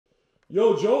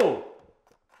Yo, Joel.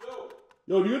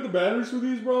 Yo, do you have the batteries for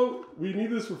these, bro? We need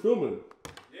this for filming.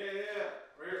 Yeah.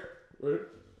 Right?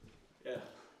 Yeah.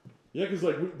 Yeah, because,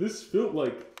 like, this film,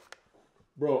 like,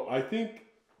 bro, I think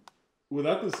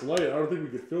without this light, I don't think we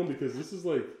could film because this is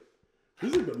like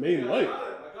the main light.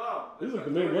 I got This is like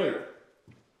the main light.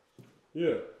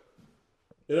 Yeah.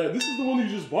 And this is the one you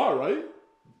just bought, right?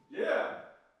 Yeah.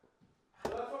 Well,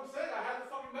 that's what I'm saying. I had the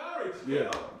fucking batteries.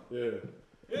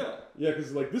 Yeah,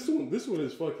 because, like, this one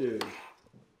is fucking...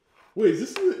 Wait, is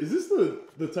this the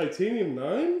titanium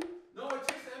 9? No, it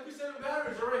takes the MP7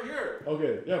 batteries. They're right here.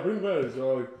 Okay, yeah, bring the batteries,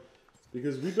 dog.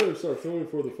 Because we better start filming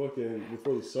before the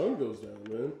sun goes down,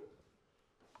 man.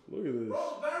 Look at this.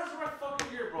 Bro, the batteries are right fucking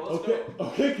here, bro. Let's go.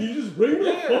 Okay, can you just bring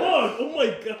the fuck? Oh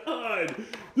my god.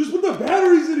 Just put the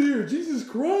batteries in here. Jesus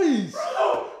Christ.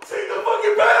 Bro, take the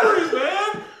fucking batteries,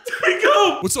 man. Take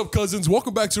them. What's up, cousins?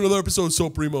 Welcome back to another episode of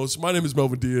Soul Primos. My name is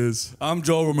Melvin Diaz. I'm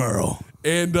Joe Romero.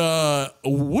 And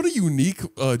what a unique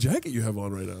jacket you have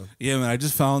on right now. Yeah, man, I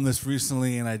just found this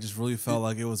recently, and I just really felt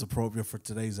like it was appropriate for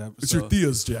today's episode. It's your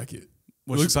Thea's jacket.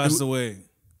 Well, she passed away.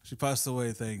 She passed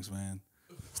away. Thanks, man.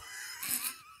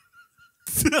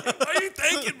 Why are you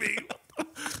thanking me?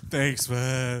 Thanks,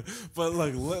 man. But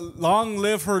look, long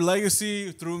live her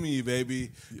legacy through me,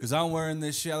 baby. Because I'm wearing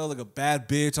this shit. I look like a bad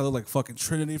bitch. I look like fucking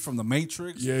Trinity from The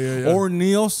Matrix. Yeah. Or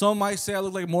Neo. Some might say I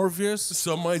look like Morpheus.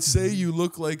 Some might say you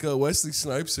look like Wesley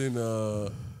Snipes in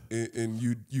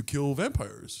you kill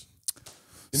vampires.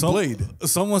 Blade.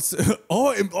 Someone said,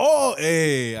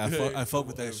 hey, I fuck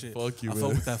with that shit. Fuck you, I man. fuck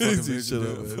with that fucking bitch. Shut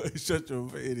up, man. Shut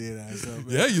your idiot ass up, man.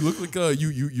 Yeah, you look like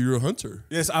you're a hunter.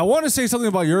 Yes, I want to say something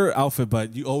about your outfit,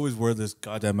 but you always wear this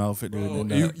goddamn outfit, dude. And,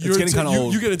 it's getting kind of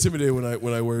old. You get intimidated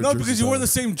when I wear. No, because you wear the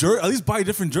same jersey. At least buy a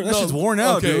different jersey. That shit's worn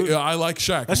out, dude. Okay, I like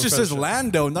Shaq. That shit says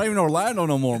Lando, not even Orlando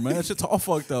no more, man. That shit's all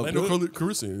fucked up. Lando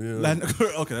Calrissian. Yeah.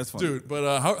 Okay, that's fine, dude.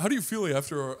 But how do you feel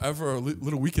after our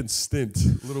little weekend stint,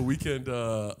 little weekend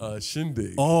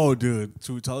shindig? Oh, dude.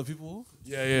 Should we tell the people?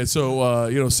 Yeah.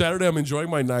 So, Saturday I'm enjoying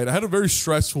my night. I had a very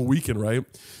stressful weekend, right?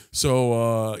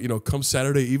 So, come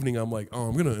Saturday evening, I'm like,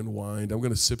 I'm going to unwind. I'm going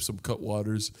to sip some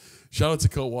Cutwaters. Shout out to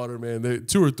Cutwater, man.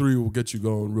 2 or 3 will get you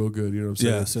going real good. You know what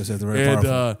I'm saying? Yes, they're very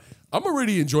powerful. I'm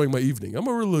already enjoying my evening. I'm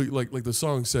already, like the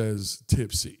song says,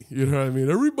 tipsy. You know what I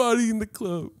mean? Everybody in the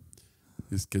club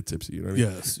is get tipsy. You know what I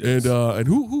mean? Yes. And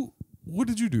who, what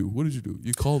did you do?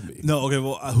 You called me. No, okay,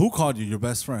 well, who called you? Your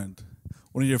best friend.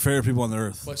 One of your favorite people on the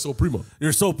earth. My Soul Primo.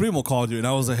 Your Soul Primo called you, and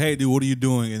I was like, hey, dude, what are you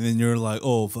doing? And then you're like,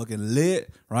 oh, fucking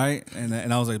lit, right?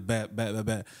 And I was like, bet.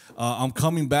 I'm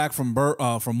coming back from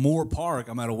Moore Park.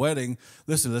 I'm at a wedding.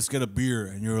 Listen, let's get a beer.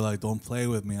 And you're like, don't play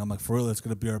with me. I'm like, for real, let's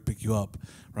get a beer. I'll pick you up,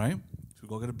 right? So we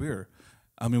go get a beer.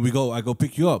 I go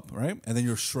pick you up, right? And then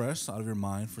you're stressed out of your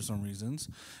mind for some reasons.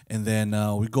 And then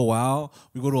we go out.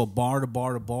 We go to a bar. First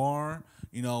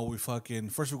we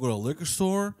go to a liquor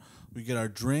store. We get our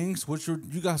drinks.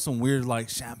 You got some weird like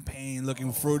champagne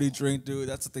looking fruity drink, dude.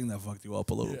 That's the thing that fucked you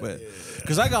up a little bit.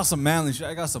 Because I got some manly shit.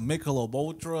 I got some Michelob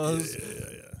Ultras.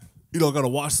 Yeah. Gotta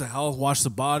wash the house, wash the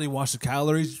body, wash the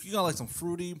calories. You got like some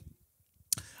fruity.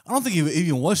 I don't think it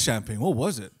even was champagne. What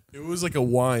was it? It was like a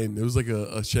wine. It was like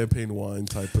a champagne wine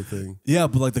type of thing. Yeah,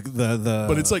 but like the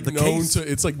but it's like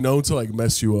known to like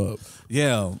mess you up.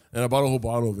 Yeah. And I bought a whole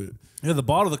bottle of it. Yeah, the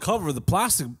bottle, the cover, the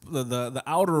plastic, the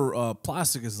outer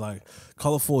plastic is like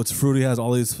colorful. It's fruity. Has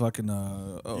all these fucking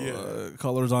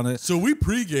colors on it. So we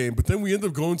pregame, but then we end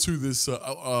up going to this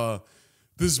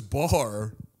this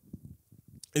bar.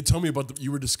 And tell me about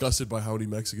you were disgusted by how many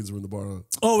Mexicans were in the bar.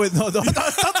 Oh wait, no, the fuck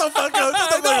up.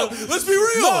 No, let's be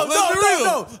real.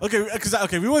 No.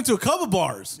 Okay, we went to a couple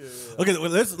bars. Yeah. Okay,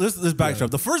 let's backtrack.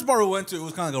 The first bar we went to, it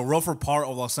was kind of like a rougher part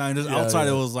of Los Angeles. Outside,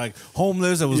 it was like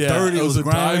homeless. It was dirty. It was a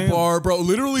dive bar, bro.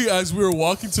 Literally, as we were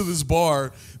walking to this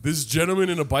bar, this gentleman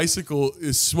in a bicycle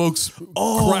smokes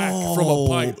crack from a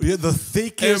pipe. Yeah, the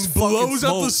thickest and blows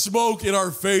out the smoke in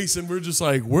our face, and we're just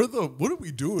like, what are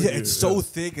we doing? Yeah, here? it's so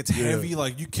thick. It's heavy.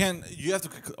 Like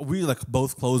we like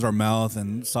both close our mouth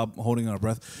and stop holding our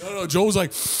breath. No, Joe was like,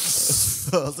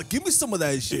 I was like, give me some of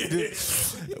that shit, dude.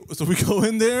 So we go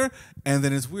in there, and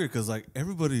then it's weird because like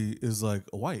everybody is like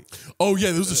white. Oh yeah,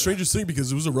 this was the strangest thing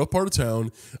because it was a rough part of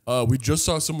town. We just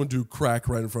saw someone do crack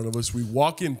right in front of us. We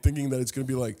walk in thinking that it's gonna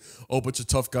be like like, oh, a bunch of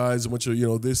tough guys, a bunch of, you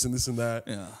know, this and this and that.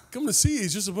 Yeah. Come to see,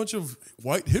 it's just a bunch of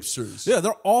white hipsters. Yeah,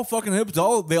 they're all fucking hip. They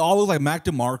all look like Mac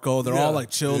DeMarco. They're all like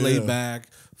chill, laid back,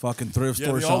 fucking thrift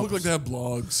store they shops. all look like they have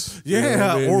blogs. Yeah, you know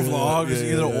what I mean? or vlogs,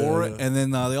 Yeah, either yeah, or. yeah. And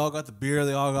then they all got the beer.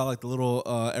 They all got like the little,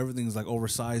 everything's like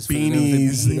oversized.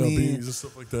 Beanies, they got Beanie. beanies and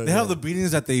stuff like that. They have the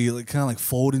beanies that they like, kind of like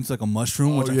fold into like a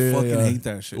mushroom, which I fucking hate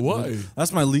that shit. Why?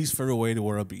 That's my least favorite way to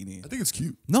wear a beanie. I think it's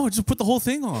cute. No, just put the whole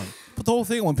thing on. Put the whole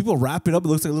thing on. When people wrap it up, it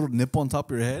looks like a little nipple on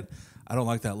top of your head. I don't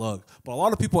like that look. But a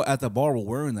lot of people at the bar were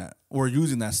wearing that, were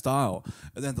using that style.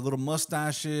 And then the little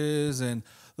mustaches. And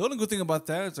the only good thing about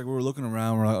that is like we were looking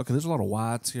around, we're like, okay, there's a lot of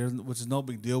whites here, which is no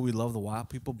big deal. We love the white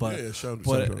people. But, shout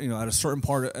you know, at a certain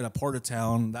part, at a part of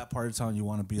town, that part of town, you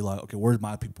want to be like, okay, where's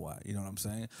my people at? You know what I'm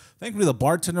saying? Thankfully, the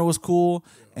bartender was cool.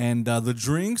 And the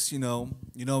drinks, you know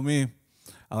me.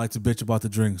 I like to bitch about the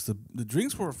drinks. The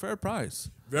drinks were a fair price.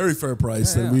 Very fair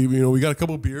price. Yeah, And we got a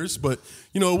couple of beers, but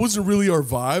it wasn't really our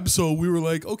vibe. So we were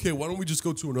like, okay, why don't we just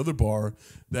go to another bar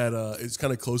that is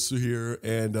kind of close to here,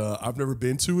 and I've never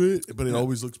been to it, but it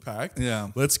always looks packed. Yeah.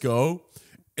 Let's go.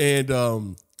 And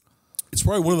it's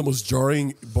probably one of the most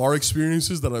jarring bar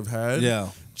experiences that I've had. Yeah.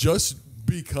 Just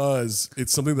because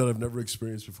it's something that I've never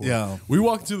experienced before. Yeah. We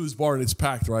walked into this bar and it's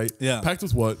packed, right? Yeah. Packed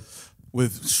with what?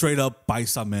 With straight up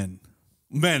paisa men.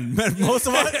 Men, most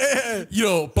of us.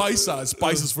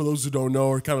 Paisas, for those who don't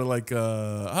know, are kind of like,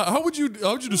 how would you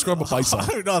describe a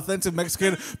paisa? Authentic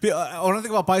Mexican. When I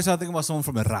think about paisa, I think about someone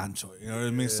from a rancho. You know what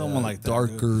I mean? Someone like that.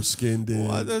 Darker skinned.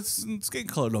 Well, that's skin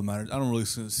color don't matter. I don't really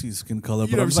see skin color, You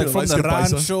but never I'm just like seen a from the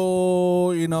light-skinned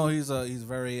rancho. You know, he's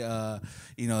very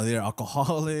they're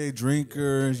alcoholic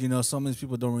drinkers. You know, some of these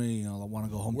people don't really want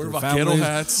to go home Wear to their vaquero families.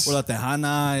 hats. Or la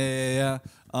tejana, yeah.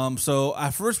 So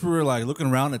at first we were like looking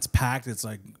around. It's packed. It's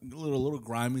like little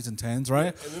grimies and tens,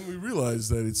 right? And then we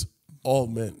realized that it's all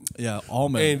men. Yeah, all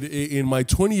men. And in my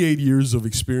 28 years of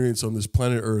experience on this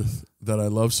planet Earth that I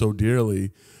love so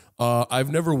dearly,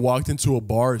 I've never walked into a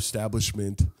bar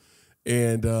establishment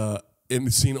and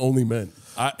seen only men.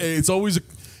 It's always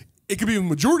it could be a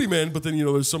majority men, but then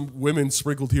there's some women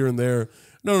sprinkled here and there.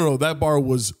 No, that bar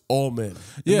was all men.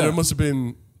 Yeah, and there must have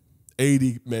been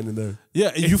 80 men in there.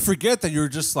 Yeah, and you forget that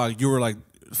you were like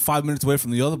 5 minutes away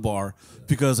from the other bar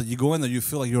because you go in there, you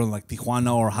feel like you're in like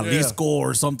Tijuana or Jalisco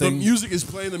or something. The music is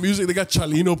playing. The music, they got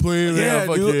Chalino playing. Yeah,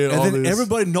 dude. And then this.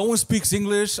 everybody, no one speaks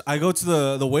English. I go to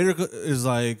the waiter is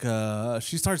like,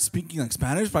 she starts speaking like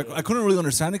Spanish, but I couldn't really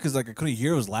understand it because like I couldn't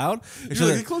hear. It was loud. And You're she's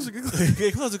like, get closer, get closer.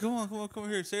 Get closer. Come on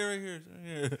here. Stay right here.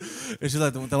 And she's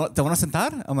like, ¿Te van a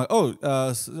sentar? I'm like, oh,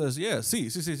 yeah,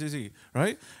 sí.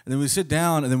 Right? And then we sit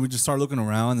down and then we just start looking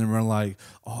around and we're like,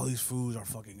 all these foods are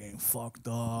fucking getting fucked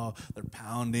up. They're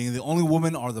pounding. The only women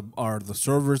are the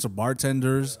servers, the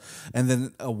bartenders, and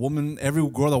then a woman. Every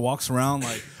girl that walks around,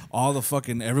 like all the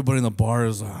fucking everybody in the bar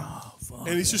is like, oh, fuck.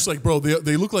 And it's just like, bro,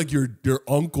 they look like your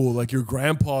uncle, like your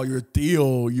grandpa, your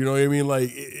tio. You know what I mean?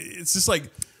 Like it's just like.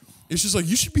 It's just like,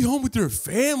 you should be home with your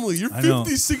family. You're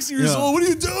 50, 60 years old. What are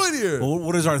you doing here? Well,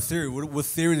 what is our theory? What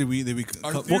theory did we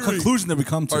what conclusion did we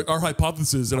come to? Our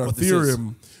hypothesis and our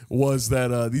theorem was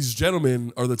that these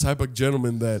gentlemen are the type of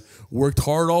gentlemen that worked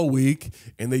hard all week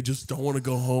and they just don't want to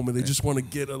go home and they just want to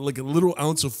get a little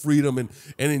ounce of freedom and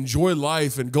enjoy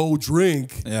life and go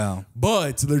drink. Yeah.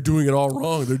 But they're doing it all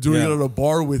wrong. They're doing it at a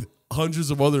bar with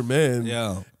hundreds of other men.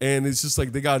 Yeah. And it's just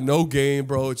like they got no game,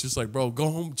 bro. It's just like, bro,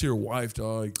 go home to your wife,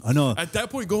 dog. I know. At that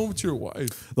point, go home to your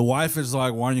wife. The wife is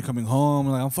like, why aren't you coming home?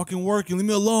 I'm like, I'm fucking working. Leave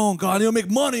me alone. God, I need to make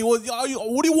money. What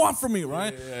do you want from me,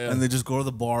 right? Yeah. And they just go to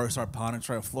the bar, start pounding,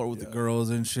 try to flirt with the girls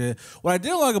and shit. What I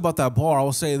didn't like about that bar, I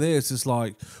will say this, is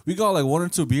like, we got like 1 or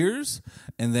 2 beers,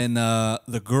 and then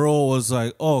the girl was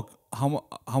like, oh, how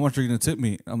much are you going to tip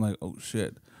me? I'm like, oh,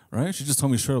 shit. Right? She just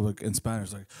told me straight up like, in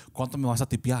Spanish, like, ¿cuánto me vas a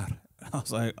tipear? I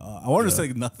was like, I wanted to say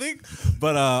nothing,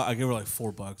 but I gave her like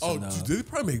 $4. Oh, and, dude, they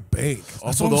probably make bank. That's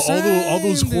Also, what I'm all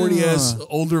those saying, horny dude. ass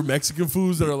older Mexican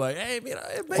foods that are like, hey, mira,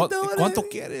 ¿Cuánto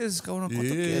quieres, cabrón? ¿Cuánto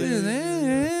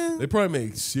quieres? They probably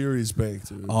make serious bank,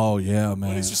 dude. Oh yeah,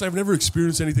 man. But it's just I've never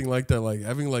experienced anything like that. Like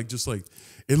having like just like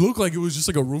it looked like it was just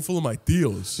like a room full of my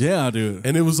tios. Yeah, dude.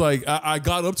 And it was like I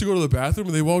got up to go to the bathroom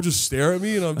and they would all just stare at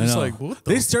me and I'm just like, what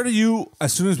the They stared at you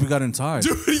as soon as we got inside.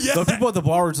 Dude, yeah. The people at the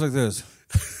bar were just like this.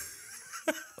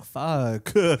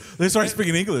 Fuck. They started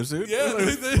speaking English, dude. Yeah,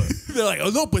 they're like, oh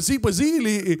no, pues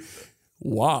sí.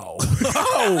 Wow.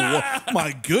 Oh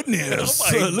my goodness.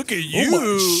 Oh my- Look at you. Oh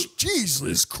my,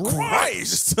 Jesus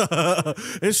Christ.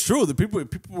 It's true. The people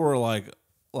were like,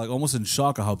 like almost in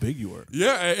shock at how big you were.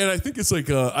 Yeah, and I think it's like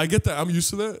I get that. I'm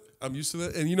used to that.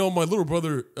 And you know, my little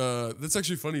brother. That's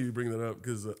actually funny you bring that up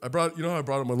because I brought. You know how I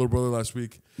brought up my little brother last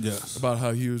week. Yes. About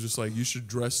how he was just like, you should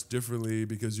dress differently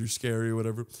because you're scary or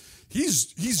whatever.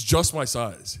 He's just my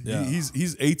size. Yeah.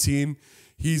 He's 18.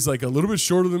 He's like a little bit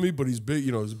shorter than me, but he's big.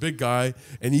 You know, he's a big guy,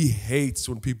 and he hates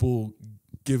when people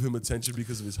give him attention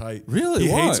because of his height. Really?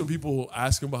 He Why? hates when people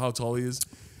ask him about how tall he is.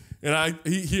 And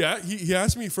he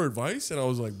asked me for advice, and I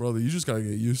was like, brother, you just gotta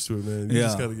get used to it, man. You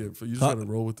just gotta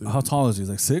roll with it. How tall is he?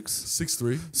 Like 6'?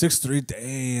 6'3". 6'3".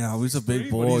 Damn, he's a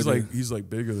big boy. He's like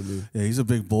bigger than me. Yeah, he's a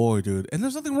big boy, dude. And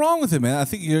there's nothing wrong with him, man. I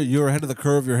think you're ahead of the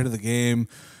curve. You're ahead of the game.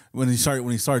 When he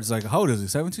starts, like, how old is he?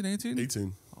 17, 18?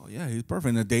 18. Oh yeah, he's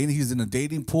perfect. He's in a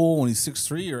dating pool. When he's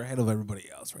 6'3", you're ahead of everybody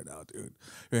else right now, dude.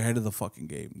 You're ahead of the fucking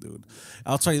game, dude.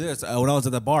 I'll tell you this: when I was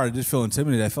at that bar, I did feel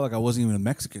intimidated. I felt like I wasn't even a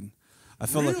Mexican. I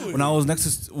felt like when I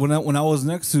was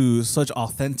next to such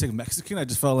authentic Mexican, I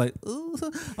just felt like, ooh,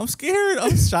 I'm scared,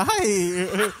 I'm shy. You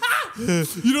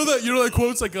know that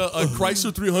quote's like a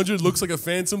Chrysler 300 looks like a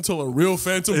Phantom till a real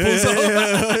Phantom pulls out.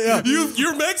 Yeah.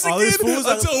 You're Mexican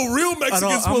until a real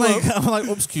Mexicans pull up. I'm like,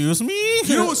 oh, excuse me.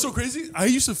 You know what's so crazy? I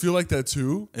used to feel like that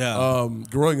too. Yeah.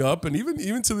 Growing up, and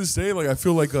even to this day, like I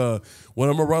feel like when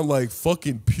I'm around like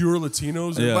fucking pure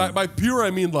Latinos. Yeah. By pure,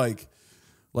 I mean like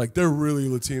they're really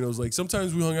Latinos. Like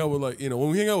sometimes we hung out with when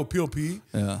we hang out with POP,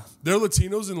 they're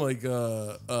Latinos and like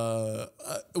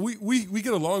we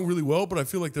get along really well. But I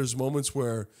feel like there's moments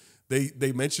where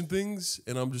they mention things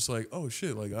and I'm just like, oh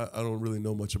shit, like I don't really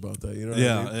know much about that. You know what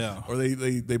I mean? Yeah. Or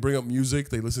they bring up music,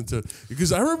 they listen to,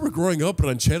 because I remember growing up,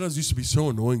 rancheras used to be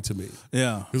so annoying to me.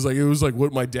 Yeah. It was like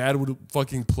what my dad would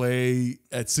fucking play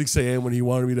at 6 a.m. when he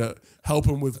wanted me to help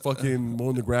him with fucking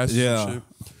mowing the grass and shit.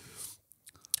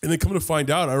 And then come to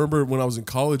find out, I remember when I was in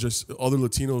college, other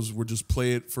Latinos would just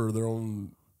play it for their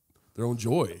own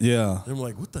joy. Yeah. And I'm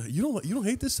like, what the? You don't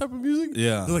hate this type of music?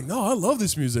 Yeah. They're like, no, I love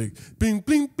this music. Bing,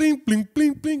 bling, bling, bling,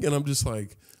 bling, bling. And I'm just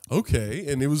like,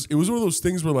 okay. And it was one of those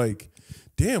things where like,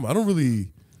 damn, I don't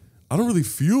really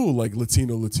feel like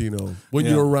Latino when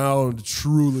you're around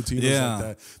true Latinos like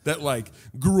that. That like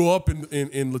grew up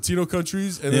in Latino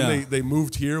countries and then they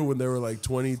moved here when they were like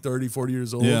 20, 30, 40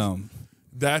 years old. Yeah.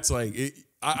 That's like it.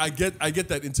 I get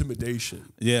that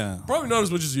intimidation. Yeah. Probably not as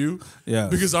much as you. Yeah.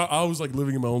 Because I was like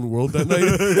living in my own world that night.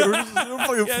 You're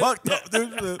fucking fucked up,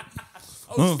 dude.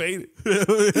 I was faded.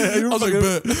 I was like,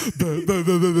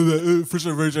 for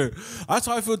sure. That's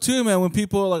how I feel too, man. When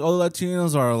people like all the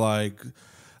Latinos are like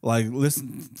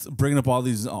bringing up all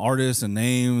these artists and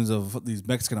names of these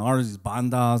Mexican artists, these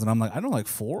bandas, and I'm like, I know like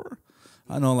 4.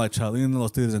 I know like Chalino,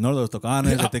 Los Tigres del Norte, Los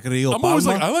Tocanes, Te Querío, I'm always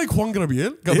like, I like Juan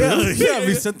Gabriel.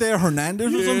 Vicente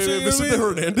Hernandez or some shit. Vicente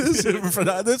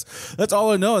Hernandez. That's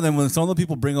all I know. And then when some of the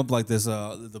people bring up like this,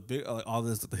 the big, like all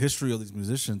this, the history of these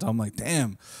musicians, I'm like,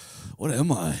 damn, what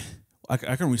am I? I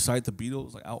can recite the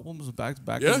Beatles like albums back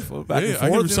and forth. I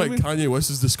can recite Kanye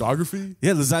West's discography.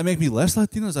 Yeah, does that make me less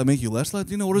Latino? Does that make you less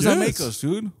Latino? What does that make us,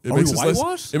 dude? Are we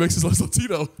whitewashed? It makes us less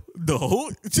Latino.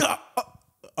 No.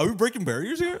 Are we breaking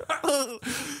barriers here?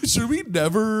 Should we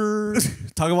never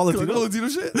talk about Latino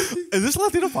shit? Is this a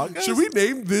Latino podcast? Should we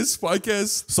name this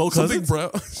podcast Soul something Cousins?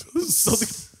 brown?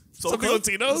 Something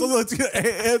Latino? Something Latino.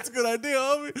 Hey, that's a good idea,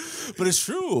 homie. But it's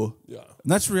true. Yeah.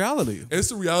 And that's reality. And it's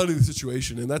the reality of the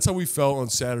situation. And that's how we felt on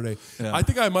Saturday. Yeah. I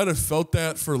think I might have felt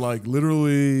that for like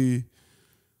literally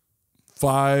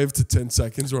 5 to 10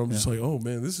 seconds where I'm just like, oh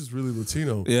man, this is really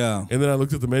Latino. Yeah. And then I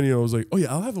looked at the menu and I was like, oh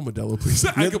yeah, I'll have a Modelo, please.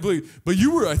 I completely. But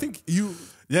you were, I think you.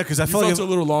 Yeah, because I felt like a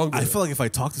little longer. I feel like if I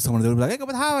talk to someone, they would be like, I'll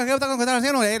be like,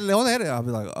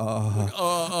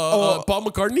 Paul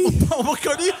McCartnney? Paul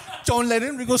McCartney? John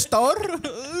Lennon, Ringo Starr?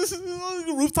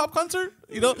 Rooftop concert?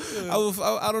 You know?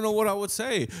 I don't know what I would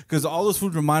say. Because all those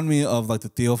foods remind me of like the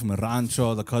tio from the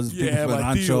rancho, the cousins from the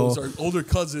rancho. Tios, our older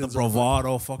cousins. The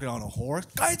bravado, fucking on a horse.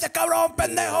 Cállate, cabrón,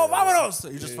 pendejo, vámonos!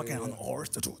 You're just fucking on the horse.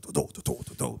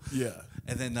 Yeah.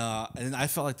 And then I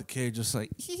felt like the kid just like.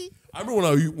 I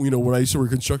remember when I used to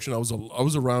work construction, I was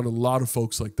around a lot of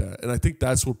folks like that, and I think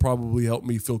that's what probably helped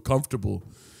me feel comfortable.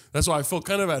 That's why I felt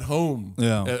kind of at home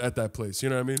at that place. You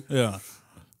know what I mean? Yeah.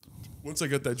 Once I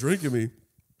got that drink in me,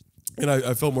 and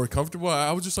I felt more comfortable,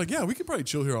 I was just like, yeah, we could probably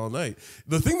chill here all night.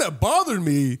 The thing that bothered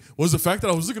me was the fact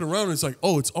that I was looking around and it's like,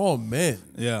 oh, it's all men.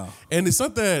 Yeah. And it's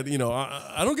not that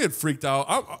I don't get freaked out.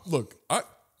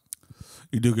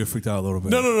 You do get freaked out a little bit.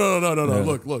 No. Yeah.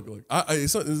 Look.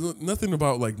 It's nothing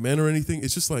about like men or anything.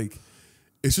 It's just like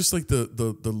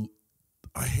the.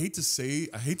 I hate to say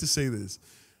this,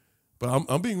 but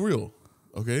I'm being real.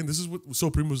 Okay, and this is what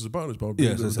Soul Primos is about. It's about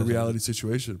the reality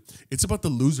situation. It's about the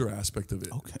loser aspect of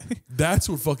it. Okay, that's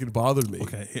what fucking bothered me.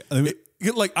 Okay,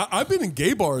 like I've been in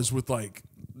gay bars with like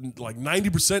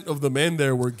 90% of the men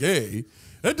there were gay.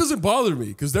 That doesn't bother me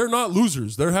because they're not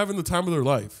losers. They're having the time of their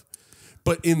life.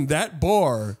 But in that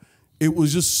bar, it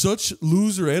was just such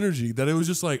loser energy that it was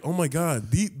just like, oh my God,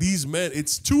 these men,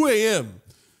 it's 2 a.m.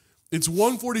 It's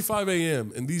 1:45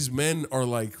 a.m. and these men are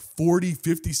like 40,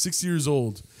 50, 60 years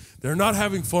old. They're not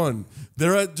having fun.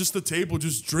 They're at just the table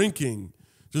just drinking,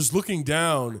 just looking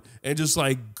down and just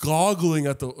like goggling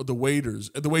at the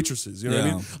waiters, at the waitresses. You know what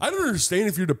I mean? I don't understand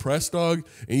if you're depressed, dog,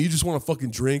 and you just want to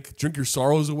fucking drink your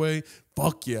sorrows away.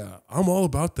 Fuck yeah, I'm all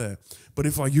about that. But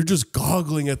if like you're just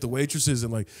goggling at the waitresses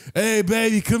and like, hey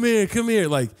baby, come here,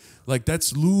 like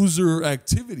that's loser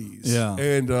activities. Yeah.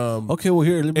 And okay, well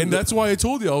here, and that's why I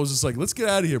told you I was just like, let's get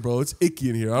out of here, bro. It's icky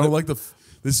in here. I don't like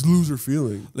this loser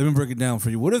feeling. Let me break it down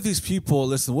for you. What if these people,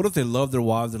 listen, what if they love their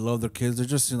wives, they love their kids, they're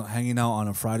just hanging out on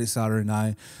a Friday, Saturday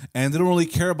night, and they don't really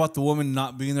care about the woman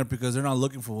not being there because they're not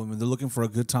looking for women. They're looking for a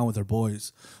good time with their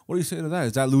boys. What do you say to that?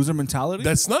 Is that loser mentality?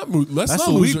 That's not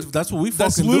loser. That's what we fucking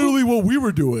That's literally what we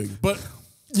were doing. But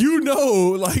you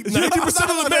know, like 90%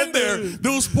 of the men there,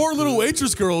 those poor little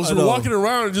waitress girls were walking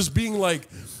around and just being like,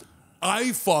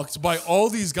 I fucked by all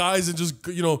these guys and just,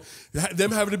 you know,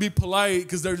 them having to be polite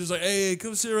because they're just like, hey,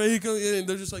 come sit right here. And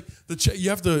they're just like, you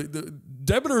have the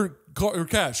debit or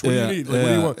cash. What do you need? Like, what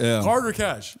do you want? Card or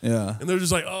cash? Yeah. And they're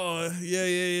just like, oh,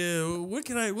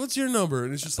 yeah. What's your number?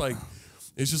 And it's just like,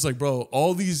 bro,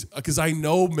 all these, because I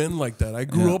know men like that. I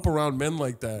grew up around men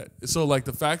like that. So like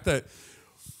the fact that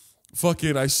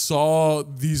fucking I saw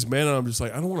these men and I'm just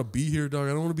like, I don't want to be here, dog.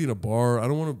 I don't want to be in a bar. I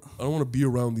don't want to be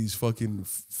around these fucking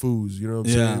fools. You know what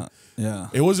I'm saying? Yeah.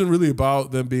 It wasn't really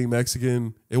about them being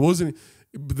Mexican. It wasn't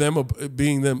them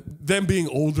being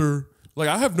older. Like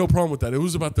I have no problem with that. It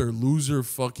was about their loser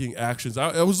fucking actions.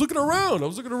 I was looking around.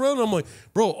 And I'm like,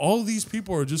 bro, all these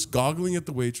people are just goggling at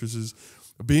the waitresses,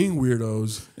 being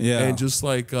weirdos, and just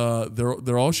like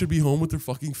they're all should be home with their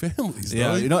fucking families.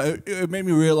 Yeah, dog. you know, it made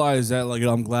me realize that like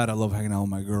I'm glad I love hanging out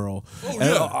with my girl.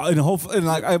 Oh, and hopefully, and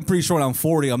like I'm pretty sure when I'm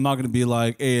 40, I'm not gonna be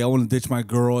like, hey, I want to ditch my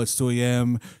girl. It's 2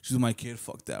 a.m. She's with my kid.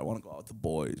 Fuck that. I want to go out with the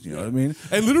boys. You know what I mean?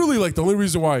 And literally, like the only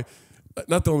reason why.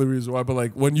 Not the only reason why, but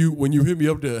like when you hit me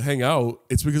up to hang out,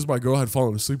 it's because my girl had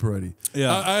fallen asleep already.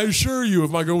 Yeah, I assure you, if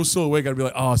my girl was still awake, I'd be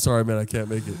like, oh, sorry, man, I can't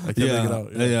make it. I can't make it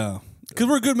out. Yeah, because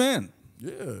we're a good man.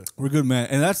 Yeah, we're good, man,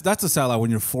 and that's a sad life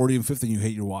when you're 40 and 50 and you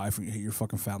hate your wife and you hate your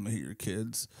fucking family, you hate your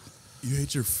kids, you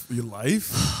hate your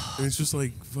life, and it's just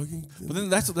like fucking. But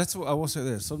then that's what I will say.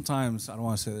 This sometimes I don't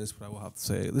want to say this, but I will have to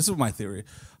say this is my theory.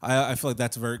 I feel like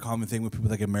that's a very common thing with people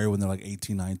that get married when they're like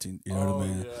 18, 19. You know what I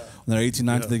mean? Yeah. When they're 18,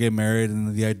 19, they get married,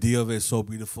 and the idea of it is so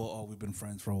beautiful. Oh, we've been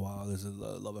friends for a while. There's a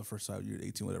love at first sight. You're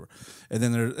 18, whatever, and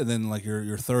then like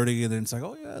you're 30, and then it's like,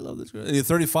 oh yeah, I love this girl. And you're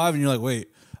 35, and you're like, wait.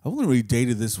 I've only really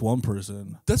dated this one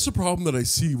person. That's the problem that I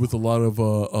see with a lot of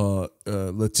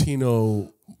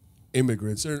Latino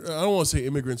immigrants. I don't want to say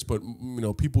immigrants, but you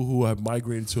know, people who have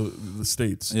migrated to the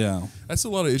States. Yeah, that's a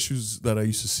lot of issues that I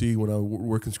used to see when I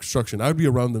work in construction. I'd be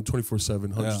around them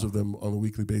 24/7, hundreds of them on a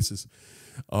weekly basis,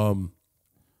 and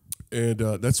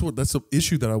that's the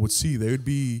issue that I would see. They would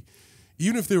be.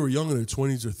 Even if they were young in their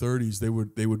 20s or 30s, they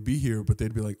would be here, but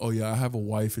they'd be like, oh yeah, I have a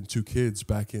wife and 2 kids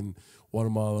back in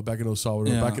Guatemala, back in El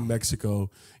Salvador, back in Mexico,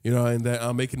 you know, and that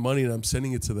I'm making money and I'm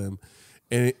sending it to them.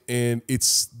 And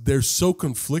they're so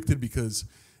conflicted because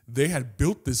they had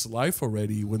built this life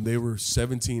already when they were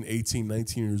 17, 18,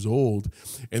 19 years old.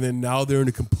 And then now they're in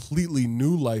a completely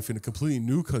new life in a completely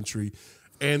new country.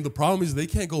 And the problem is they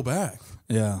can't go back.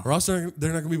 Yeah. Or else they're not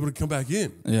going to be able to come back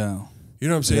in. Yeah. You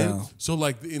know what I'm saying? Yeah. So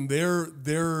like in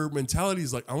their mentality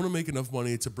is like, I want to make enough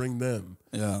money to bring them.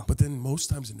 Yeah. But then most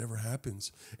times it never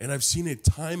happens. And I've seen it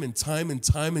time and time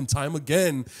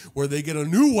again where they get a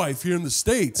new wife here in the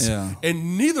States. Yeah.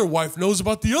 And neither wife knows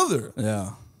about the other.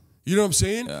 Yeah. You know what I'm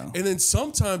saying? Yeah. And then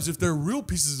sometimes if they're real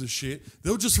pieces of shit,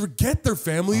 they'll just forget their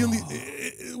family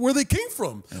and where they came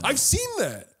from. Yeah. I've seen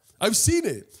that. I've seen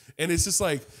it. And it's just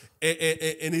like,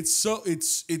 and it's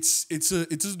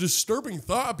a disturbing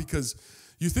thought because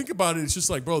you think about it, it's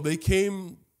just like, bro, they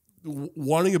came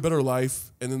wanting a better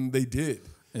life, and then they did,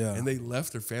 and they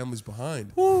left their families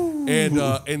behind,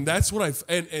 and that's what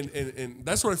and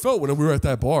that's what I felt when we were at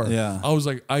that bar. Yeah, I was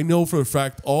like, I know for a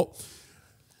fact,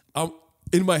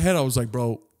 in my head, I was like,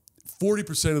 bro,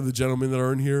 40% of the gentlemen that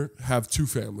are in here have 2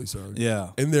 families,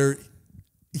 and they're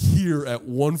here at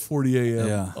 1:40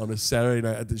 a.m. on a Saturday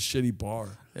night at this shitty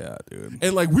bar. Yeah, dude.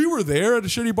 And like we were there at a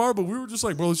shitty bar, but we were just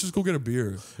like, bro, let's just go get a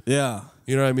beer. Yeah.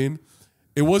 You know what I mean?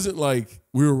 it wasn't like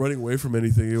we were running away from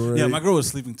anything. Yeah, my girl was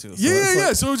sleeping too. So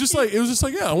Yeah. So it was just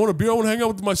like, yeah, I want a beer. I want to hang out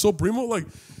with my Soul Primo. Like,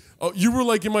 oh, you were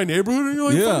like in my neighborhood, and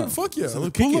you're like, fuck yeah, So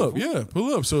like, pull up, yeah,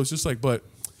 pull up. So it's just like, but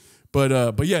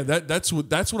yeah, that's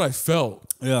what I felt.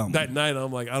 Yeah. That night,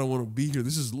 I'm like, I don't want to be here.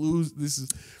 This is lose. This is,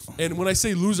 and when I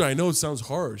say loser, I know it sounds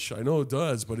harsh. I know it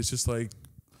does, but it's just like,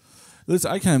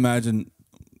 listen, I can't imagine.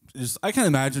 I can't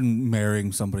imagine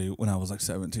marrying somebody when I was like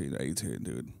 17 or 18,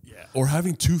 dude. yeah, or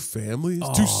having two families,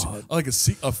 like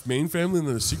a main family and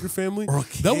then a secret family. Or a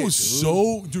kid, that was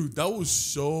so, dude. That was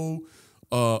so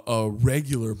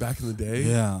regular back in the day.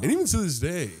 Yeah, and even to this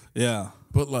day. Yeah,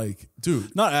 but like,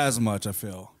 dude, not as much. I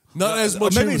feel. Not as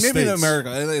much. Maybe in in America,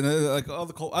 like all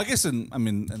the. I guess in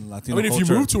Latino. I mean, if you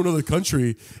move to another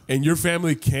country and your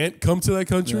family can't come to that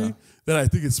country, then I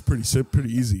think it's pretty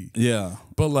easy. Yeah.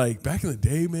 But like back in the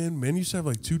day, man, men used to have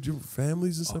like two different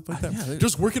families and stuff like that. Yeah,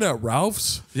 just working at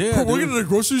Ralph's. Yeah. Working at a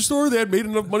grocery store, they had made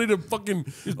enough money to fucking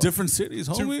different cities,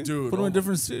 homie. Dude, put them in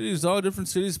different cities, all different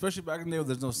cities. Especially back in the day, where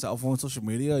there's no cell phone, social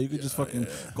media. You could just fucking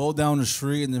go down the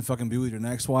street and then fucking be with your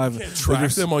next wife. Can't track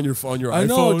them on your iPhone. I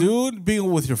know, dude.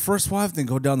 Being with your first wife, then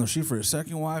go down the street for your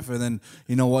second wife, and then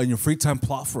you know what? In your free time,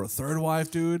 plot for a third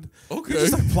wife, dude. Okay. You're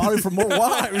just like plotting for more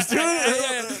wives,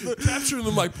 dude. Capturing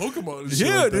them like Pokemon. And shit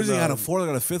Yeah, like dude. that. They got a fourth, they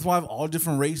got a fifth wife, all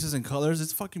different races and colors.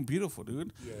 It's fucking beautiful,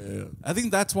 dude. Yeah. I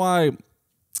think that's why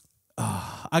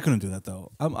I couldn't do that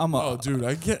though. Oh, dude,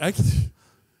 I can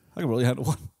really handle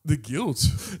one. the guilt.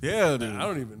 Yeah, dude. I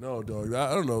don't even know, dog.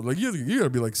 I don't know. Like you gotta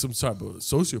be like some type of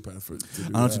sociopath to do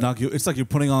I don't that. know. It's like you're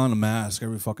putting on a mask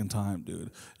every fucking time,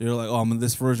 dude. You're like, oh, I'm in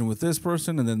this version with this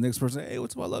person, and then the next person, hey,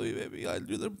 what's up? I love you, baby. I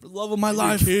do the love of my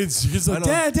life. Your kids like,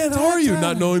 Dad, how are you?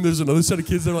 Not knowing there's another set of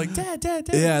kids that are like, Dad.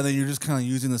 Yeah, and then you're just kind of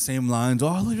using the same lines.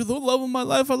 Oh, you're the love of my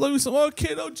life. I love you so much. Oh,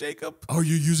 kid, oh, Jacob. Are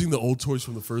you using the old toys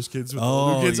from the first kids with the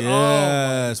Oh, older kids?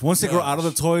 yes. Once they grow out of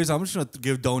the toys, I'm just going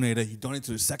to donate it. You donate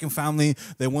to the second family.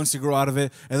 Then once you grow out of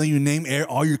it, and then you name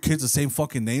all your kids the same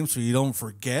fucking name so you don't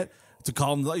forget to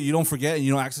call them. You don't forget and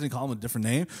you don't accidentally call them a different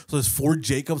name. So there's 4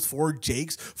 Jacobs, 4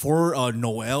 Jakes, 4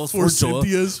 Noels, 4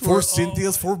 Cynthias, 4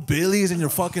 Cynthias, 4 Billies in your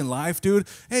fucking life, dude.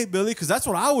 Hey, Billy, because that's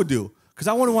what I would do. Because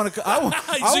I wouldn't want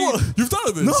to. You've thought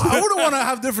of this? No, I wouldn't want to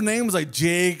have different names like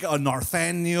Jake,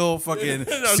 Nathaniel, fucking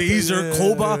Caesar,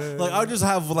 Koba. Like I would just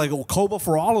have like Koba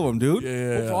for all of them, dude.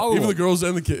 Yeah. For all of Even the them. girls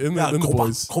and the kids and the Koba,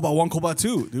 boys. Koba 1, Koba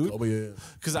 2, dude. Oh, yeah.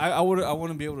 Because I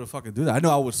wouldn't be able to fucking do that. I know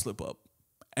I would slip up,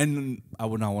 and I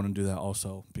would not want to do that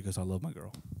also because I love my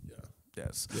girl.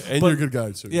 Yes. Yeah, and you're a good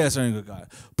guy, too. Yes, I'm a good guy.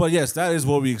 But yes, that is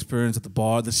what we experienced at the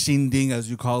bar, the shindig,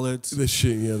 as you call it. The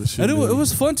shit. And it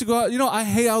was fun to go out. You know, I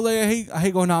hate LA. I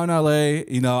hate going out in LA.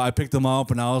 You know, I picked them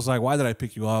up, and I was like, why did I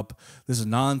pick you up? This is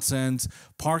nonsense.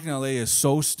 Parking in LA is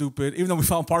so stupid, even though we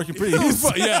found parking pretty easy.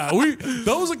 Yeah,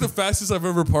 that was like the fastest I've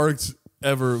ever parked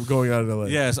ever going out of LA.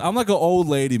 Yes, I'm like an old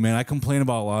lady, man. I complain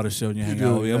about a lot of shit when you hang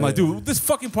out with me. I'm like, dude, this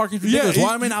fucking parking's ridiculous.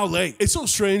 Why am I now late? It's so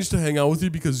strange to hang out with you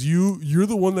because you're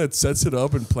the one that sets it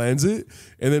up and plans it,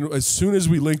 and then as soon as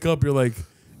we link up, you're like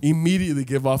immediately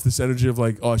give off this energy of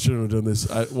like, oh, I shouldn't have done this.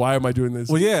 Why am I doing this?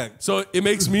 Well, yeah. So it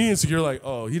makes me insecure. Like,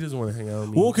 oh, he doesn't want to hang out with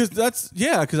me. Well, because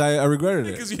I regretted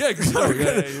it. Because I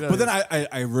regret it. But then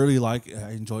I really I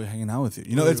enjoy hanging out with you.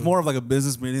 You know, it's more of like a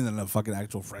business meeting than a fucking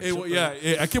actual friendship. Hey, well, yeah,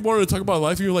 I kept wanting to talk about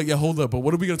life, and you're like, yeah, hold up. But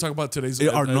what are we going to talk about today's?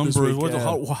 Our numbers. Yeah.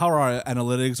 How are our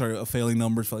analytics? Our failing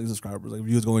numbers, failing subscribers, like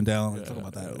views going down. Talk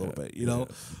about that a little bit, you know.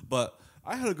 But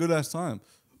I had a good ass time.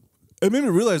 It made me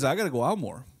realize I got to go out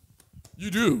more. You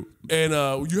do, and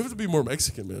you have to be more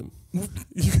Mexican, man.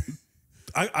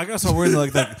 I gotta start wearing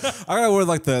like that. I gotta wear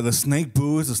like the snake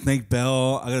boots, the snake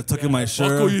belt. I gotta tuck in my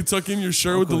shirt. Buckle, you tuck in your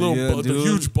shirt with the little the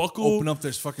huge buckle. Open up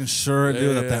this fucking shirt,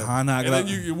 dude. The Thaaanks. And then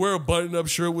you wear a button-up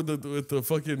shirt with the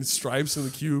fucking stripes and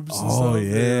the cubes. And Oh stuff.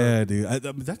 yeah, dude. I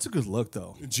mean, that's a good look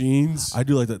though. Jeans. I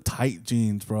do like the tight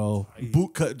jeans, bro.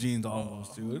 Boot cut jeans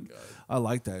almost, dude. I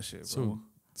like that shit, bro.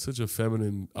 Such a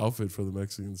feminine outfit for the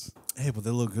Mexicans. Hey, but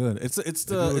they look good. It's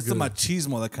the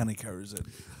machismo that kind of carries it.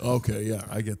 Okay, yeah,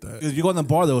 I get that. You go in the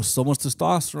bar, there was so much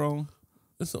testosterone.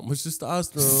 There's so much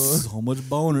testosterone. So much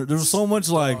boner. There was so much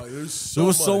like. There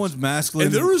was so much masculine.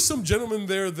 And there were some gentlemen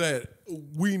there that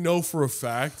we know for a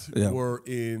fact were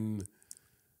in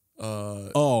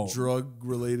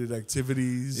drug-related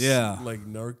activities. Yeah. Like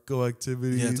narco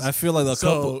activities. Yes, I feel like a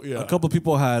couple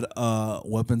people had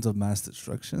weapons of mass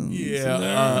destruction.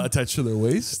 Yeah, attached to their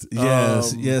waist.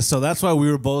 Yes, yes. So that's why we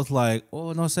were both like,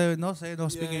 oh, no speaking.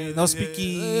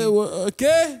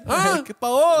 Okay.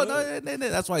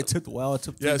 That's why I tipped well. I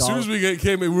tipped as soon as we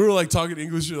came in, we were like talking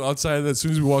English outside, and as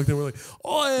soon as we walked in, we were like,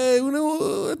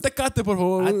 oh, tecate, por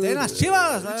favor. Las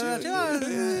chivas.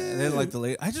 And then like the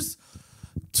lady,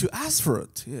 to ask for a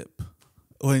tip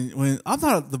when I'm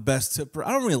not the best tipper.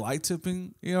 I don't really like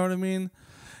tipping. You know what I mean?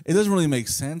 It doesn't really make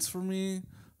sense for me.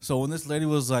 So when this lady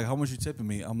was like, "How much you tipping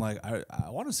me?" I'm like, I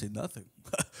want to say nothing.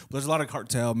 But there's a lot of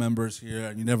cartel members here,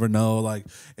 and you never know. Like,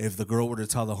 if the girl were to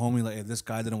tell the homie, like, "If this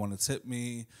guy didn't want to tip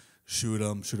me, shoot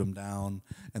him down,"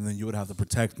 and then you would have to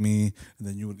protect me, and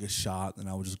then you would get shot, and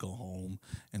I would just go home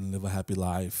and live a happy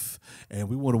life. And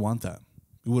we wouldn't want that.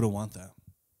 We wouldn't want that.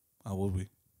 How would we?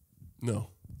 No.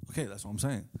 Okay, that's what I'm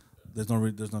saying. There's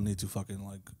no need to fucking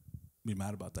like be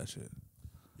mad about that shit.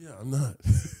 Yeah, I'm not.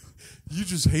 You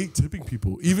just hate tipping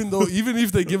people, even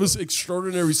if they give us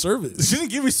extraordinary service. She didn't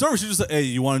give me service. She just said, "Hey,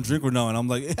 you want a drink or no?" And I'm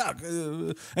like, "Yeah."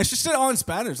 And she said all in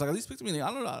Spanish. Like, at least speak to me.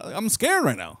 I don't know. I'm scared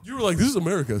right now. You were like, "This is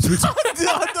America."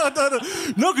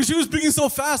 No, because she was speaking so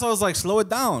fast. I was like, "Slow it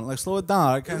down. Like, slow it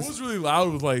down." I can't. It was really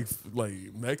loud with rancheros.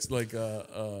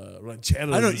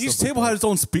 I know each table had its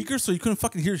own speaker, so you couldn't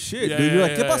fucking hear shit. Yeah, dude. You're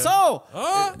like, yeah, "¿Qué pasó?"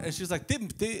 Huh? And she's like,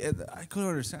 I couldn't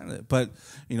understand it. But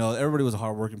everybody was a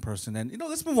hardworking person, and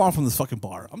let's move on from this fucking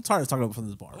bar. I'm tired of talking about from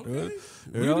this bar. Okay. Dude.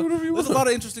 There's a lot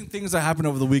of interesting things that happened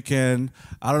over the weekend.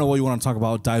 I don't know what you want to talk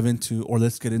about, dive into, or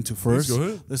let's get into first. Go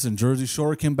ahead. Listen, Jersey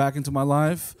Shore came back into my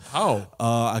life. How?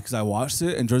 Because I watched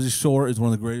it, and Jersey Shore is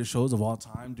one of the greatest shows of all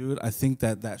time, dude. I think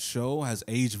that show has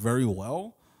aged very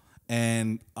well.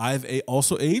 And I've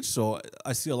also aged, so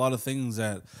I see a lot of things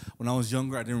that when I was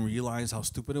younger I didn't realize how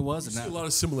stupid it was. I And see that, a lot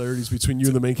of similarities between you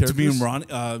and the main characters. to me and Ronnie,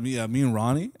 me and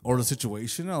Ronnie, or the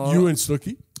situation. You and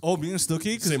Snooki, me and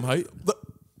Snooki, same height,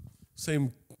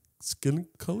 same skin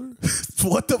color.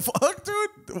 What the fuck,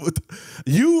 dude?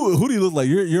 Who do you look like?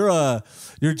 You're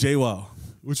JWoww.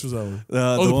 Which was that one?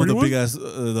 The one with the one? big ass,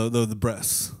 the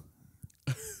breasts.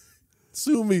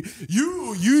 Sue me.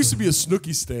 You used to be a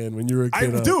Snooki stan when you were a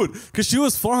kid. Dude, because she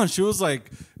was fun. She was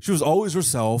always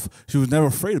herself. She was never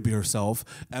afraid to be herself.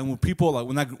 And when people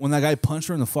when that guy punched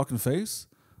her in the fucking face.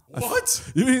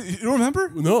 What? You don't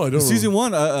remember? No, I don't. Season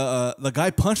 1, the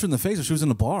guy punched her in the face when she was in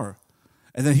the bar,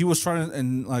 and then he was trying to,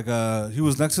 and he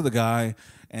was next to the guy,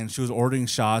 and she was ordering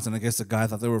shots, and I guess the guy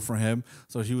thought they were for him,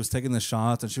 so he was taking the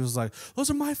shots, and she was like,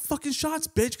 "Those are my fucking shots,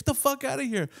 bitch! Get the fuck out of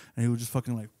here!" And he was just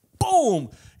fucking like, boom!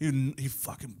 He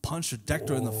fucking punched her, decked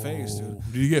her in the face, dude.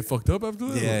 Did you get fucked up after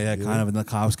that? Yeah, kind of. And the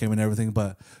cops came and everything.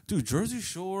 But, dude, Jersey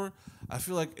Shore, I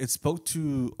feel like it spoke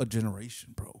to a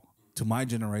generation, bro. To my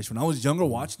generation. When I was younger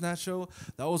watching that show,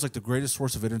 that was like the greatest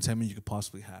source of entertainment you could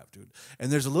possibly have, dude.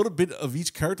 And there's a little bit of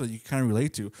each character that you kind of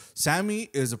relate to. Sammy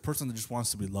is a person that just wants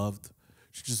to be loved.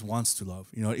 She just wants to love.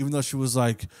 Even though she was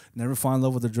like, never fall in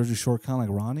love with the Jersey Shore, kind of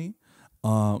like Ronnie.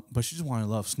 But she just wanted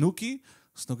love.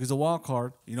 Snooki's a wild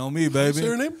card. You know me, baby. What's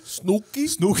her name?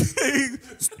 Snooki?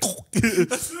 Snooki.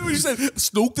 That's what you said.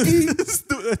 Snooki?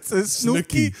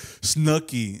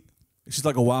 Snooki. She's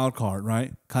like a wild card,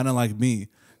 right? Kind of like me.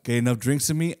 Get enough drinks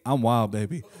in me, I'm wild,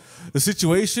 baby. The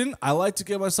situation, I like to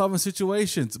get myself in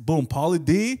situations. Boom, Pauly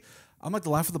D. I'm like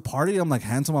the life of the party. I'm like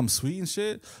handsome, I'm sweet and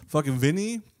shit. Fucking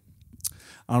Vinny.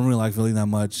 I don't really like Vinny that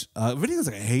much. Vinny is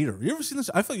like a hater. You ever seen this?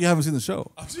 I feel like you haven't seen the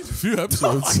show. I've seen a few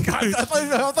episodes. Oh my God, I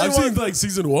thought I've seen like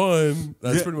season 1.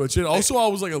 That's pretty much it. Also, I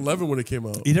was like 11 when it came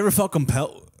out. You never felt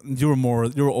compelled. You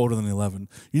were older than 11.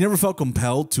 You never felt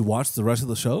compelled to watch the rest of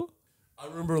the show? I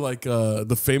remember like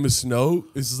the famous note.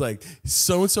 It's just like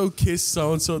so and so kissed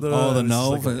so and so. The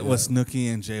note with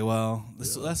Snooki and JWoww.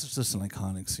 That's just an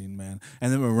iconic scene, man.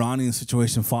 And then when Ronnie in the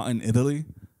situation fought in Italy.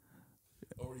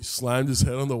 He slammed his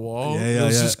head on the wall. Yeah, it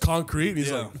was just concrete.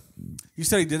 He's like, he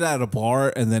said he did that at a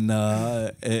bar, and then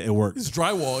it worked. it's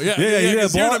drywall. Yeah. Yeah.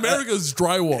 Here in America, it's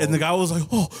drywall. And the guy was like,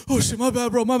 "Oh shit, my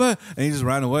bad, bro, my bad," and he just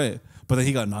ran away. But then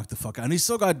he got knocked the fuck out, and he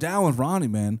still got down with Ronnie,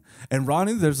 man. And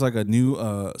Ronnie, there's like a new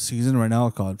season right now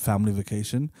called Family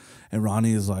Vacation, and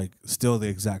Ronnie is like still the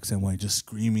exact same way, just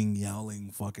screaming,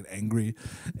 yelling, fucking angry.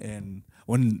 And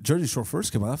when Jersey Shore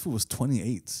first came out, that fool was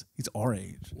 28. He's our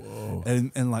age. Whoa.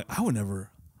 And like I would never.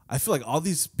 I feel like all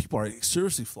these people are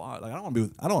seriously flawed. Like I don't want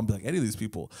to be like any of these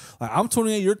people. Like I'm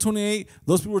 28, you're 28.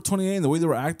 Those people were 28, and the way they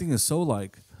were acting is so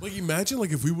like. Like imagine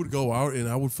like if we would go out and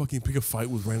I would fucking pick a fight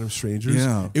with random strangers.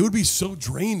 Yeah. It would be so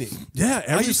draining. Yeah,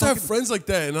 I used to have friends like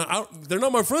that, and they're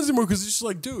not my friends anymore because it's just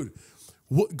like, dude,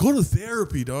 go to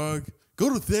therapy, dog.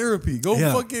 Go to therapy. Go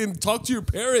fucking talk to your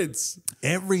parents.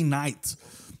 Every night.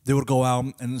 They would go out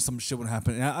and some shit would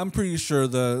happen. And I'm pretty sure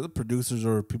the producers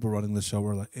or people running the show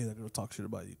were like, "Hey, they're gonna talk shit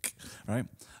about you," right?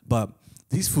 But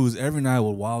these fools every night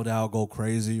would wild out, go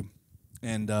crazy,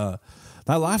 and that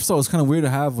lifestyle is kind of weird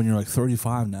to have when you're like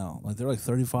 35 now. Like they're like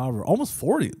 35 or almost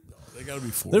 40. They gotta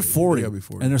be 40. They're 40, They gotta be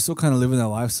 40. and they're still kind of living that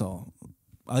lifestyle.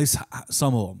 At least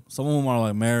some of them. Some of them are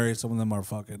like married. Some of them are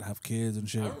fucking have kids and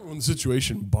shit. I remember when the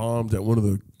situation bombed at one of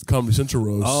the Comedy Central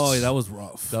roasts. Oh, yeah, that was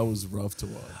rough. That was rough to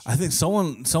watch. I think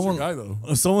someone guy, though.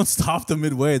 someone stopped them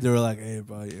midway. They were like, "Hey,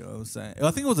 bro," you know what I'm saying?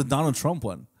 I think it was the Donald Trump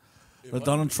one. The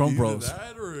Donald Trump roast.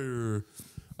 That or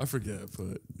I forget,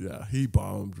 but yeah, he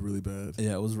bombed really bad.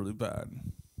 Yeah, it was really bad.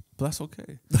 But that's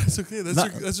okay. That's okay.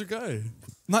 That's your guy.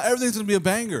 Not everything's gonna be a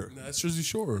banger. That's Jersey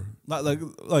Shore. Not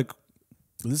like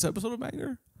this episode a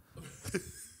banger.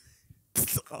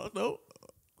 I don't know.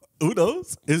 Who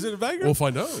knows? Is it a banger? We'll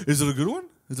find out. Is it a good one?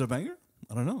 Is it a banger?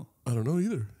 I don't know. I don't know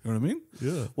either. You know what I mean?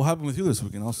 Yeah. What happened with you this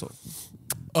weekend also?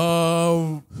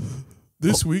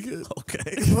 This weekend.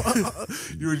 Okay.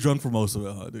 You were drunk for most of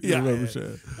it, huh? Dude? You remember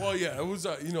shit. Well, yeah, it was.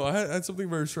 I had something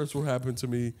very stressful happen to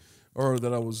me, or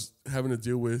that I was having to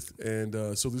deal with,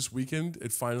 and so this weekend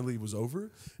it finally was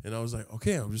over, and I was like,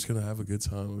 okay, I'm just gonna have a good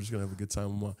time. I'm just gonna have a good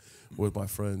time with my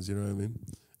friends. You know what I mean?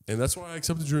 And that's why I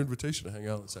accepted your invitation to hang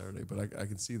out on Saturday. But I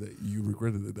can see that you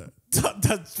regretted that.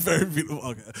 That's very beautiful.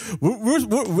 Okay,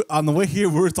 we're on the way here.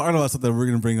 We were talking about something we're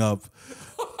gonna bring up.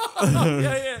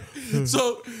 Yeah.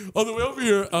 So on the way over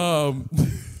here,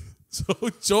 so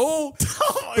Joel,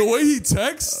 the way he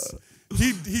texts,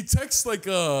 he texts like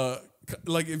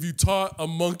if you taught a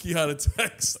monkey how to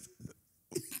text.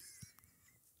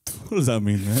 What does that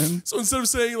mean, man? So instead of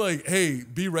saying like, "Hey,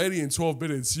 be ready in 12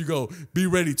 minutes," you go, "Be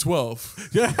ready 12."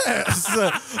 Yes,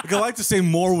 I like to say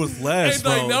more with less. And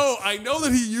bro. I know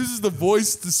that he uses the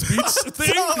voice to speech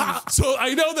thing. So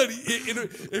I know that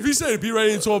if he said "be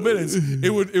ready in 12 minutes," it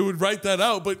would write that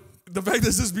out. But the fact that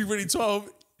it says "be ready 12."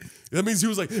 That means he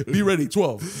was like, "Be ready,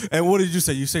 12." And what did you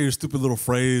say? You say your stupid little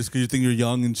phrase because you think you're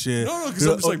young and shit. No, because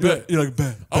I'm just like, bet. You're like,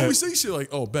 bet. I always say shit like,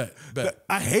 "Oh, bet."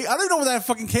 I don't even know where that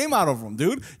fucking came out of from,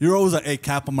 dude. You're always like, hey,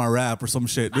 cap on my rap or some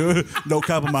shit, dude. No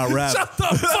cap on my rap. Shut the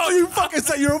fuck You fucking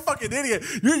say you're a fucking idiot.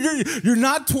 You're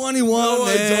not 21, No,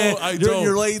 man. I You're don't. in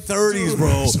your late 30s,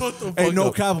 bro. Shut the fuck Hey, no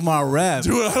up. cap on my rap.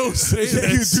 Dude, I don't say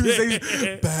that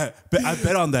shit. Bet. I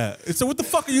bet on that. So what the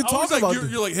fuck are you I was talking like, about?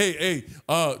 you're like, hey,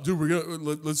 dude,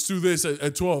 let's do this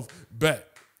at 12. Bet.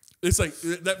 It's like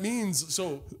that means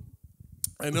so.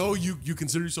 I know you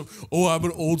consider yourself, oh, I'm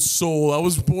an old soul. I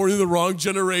was born in the wrong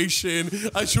generation.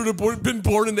 I should have been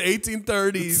born in the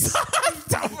 1830s.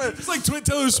 It's like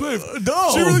Taylor Swift.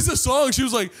 No. She released a song. She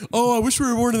was like, oh, I wish we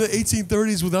were born in the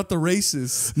 1830s without the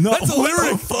racists. No. That's a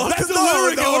lyric. That's a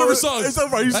lyric in one of her songs.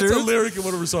 Are you That's serious? a lyric in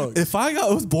one of her songs. If I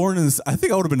was born in this, I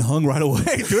think I would have been hung right away,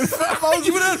 dude. If I was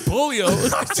You would have had polio.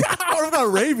 I would have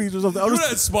got rabies or something. You would have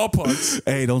had smallpox.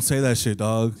 Hey, don't say that shit,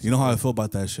 dog. You know how I feel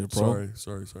about that shit, bro.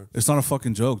 Sorry. It's not a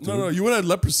fucking joke, dude. No, you would have had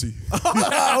leprosy.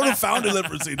 I would have founded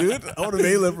leprosy, dude. I would have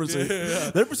made leprosy.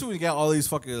 Yeah. Leprosy when you got all these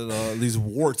fucking these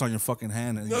warts on your fucking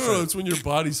hand. And No, it's when your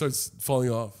body starts falling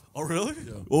off. Oh, really?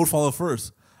 Yeah. What would follow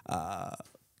first?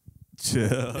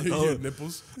 Chill. You get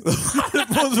nipples.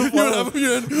 Nipples would You fall would off. have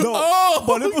your No, Oh!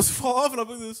 my nipples fall off and I'm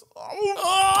like this.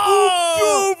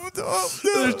 Oh!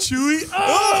 They're chewy.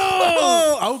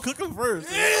 Oh! I would cook them first.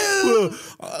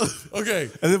 Okay.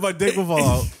 And then my dick would fall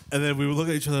out. And then we would look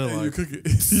at each other You like, cook it.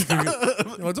 You cook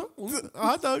it. You want some?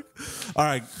 hot dog. All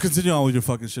right, continue on with your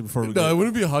fucking shit before we No, go. it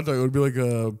wouldn't be a hot dog. It would be like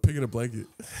a pig in a blanket.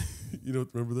 You know,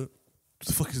 remember that? What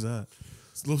the fuck is that?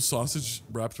 It's a little sausage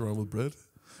wrapped around with bread.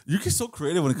 You get so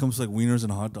creative when it comes to like wieners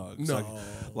and hot dogs. No.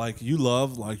 Like you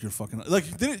love like your fucking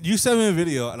you sent me a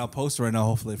video and I'll post it right now.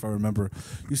 Hopefully, if I remember,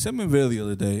 you sent me a video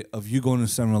the other day of you going to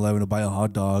 7-Eleven to buy a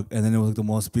hot dog, and then it was like the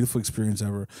most beautiful experience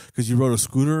ever because you rode a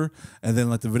scooter, and then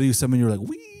like the video you sent me, you were like,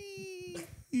 wee.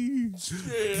 Do you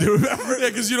remember? Yeah,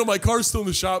 because my car's still in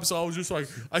the shop, so I was just like,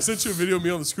 I sent you a video of me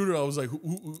on the scooter. I was like,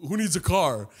 who needs a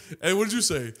car? And what did you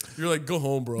say? You're like, go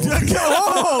home, bro. Get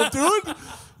home, dude.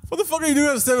 What the fuck are you doing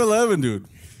at 7-Eleven, dude?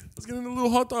 Let's get in a little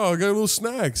hot dog. Got a little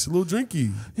snacks, a little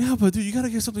drinky. Yeah, but dude, you gotta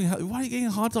get something. Why are you getting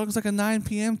hot dogs like at 9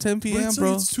 p.m., 10 p.m.,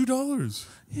 bro? It's $2.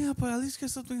 Yeah, but at least get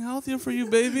something healthier for you,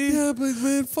 baby. Yeah, but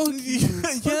man, fuck you.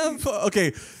 Yeah,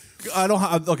 okay. I don't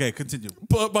have. Okay, continue.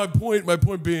 But my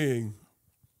point being,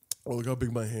 oh, look how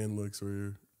big my hand looks right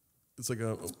here. It's like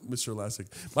a Mr. Elastic.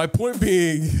 My point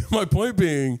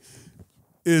being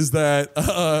is that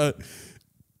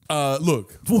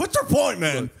look. What's your point,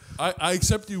 man? Look, I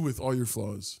accept you with all your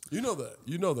flaws. You know that.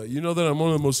 You know that I'm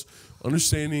one of the most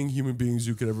understanding human beings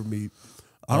you could ever meet.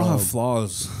 I don't have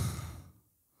flaws.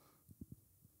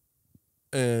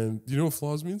 And you know what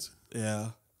flaws means? Yeah,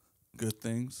 good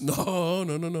things.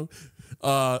 No.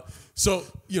 So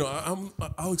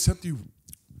I'll accept you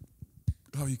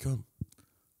how you come.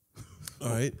 All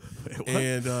right.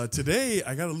 And today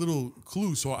I got a little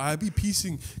clue. So I be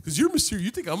piecing because you're mysterious.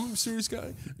 You think I'm a mysterious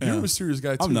guy? You're a mysterious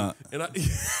guy too. I'm not. And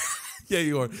Yeah,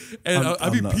 you are. And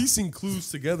I'd be not. piecing clues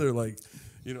together like,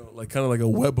 you know, like kind of like a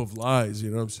web of lies,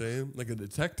 you know what I'm saying? Like a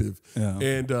detective.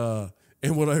 Yeah.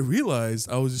 And what I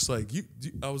realized, I was just like,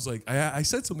 I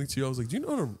said something to you. I was like, do you know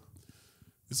how to,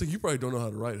 it's like, you probably don't know how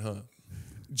to write, huh?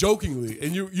 Jokingly.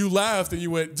 And you laughed and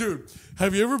you went, dude,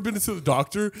 have you ever been to the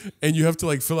doctor and you have to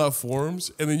like fill out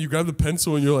forms and then you grab the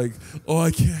pencil and you're like, oh,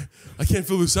 I can't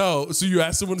fill this out. So you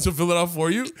ask someone to fill it out for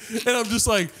you? And I'm just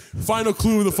like, final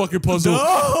clue in the fucking puzzle.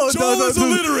 Joel is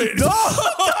illiterate.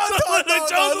 Joel's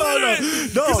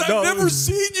illiterate. Because I've never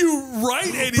seen you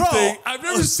write anything. Bro, I've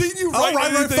never seen you write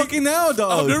anything. Right fucking now,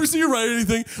 dog. I've never seen you write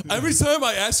anything. Every time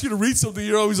I ask you to read something,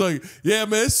 you're always like, yeah,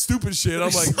 man, it's stupid shit.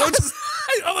 I'm like,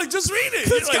 just read it.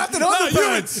 It's got the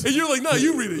underpants. And you're like, no,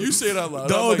 you read it. You say it out loud.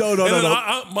 No.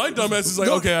 My dumbass is like,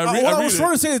 okay, I read it. I was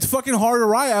trying to say it's fucking hard to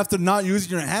write after not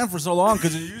using your hand for so long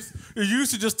because you're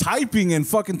used to just typing and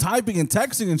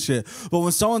texting and shit. But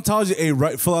when someone tells you, hey,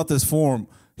 fill out this form,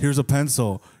 here's a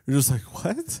pencil, you're just like,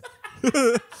 what?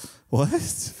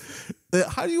 What?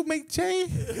 How do you make J?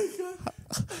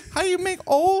 How do you make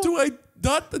O? Do I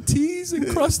dot the T's and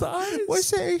cross the I's?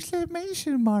 What's the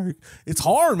exclamation mark? It's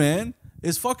hard, man.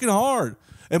 It's fucking hard.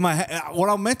 And what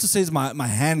I meant to say is my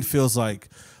hand feels like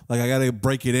I gotta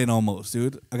break it in almost,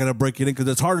 dude. I gotta break it in because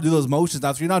it's hard to do those motions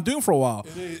after you're not doing it for a while.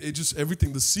 And it just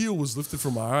everything. The seal was lifted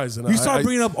from my eyes, and you started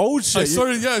bringing up old shit. I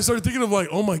started thinking of like,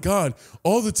 oh my god,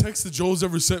 all the texts that Joel's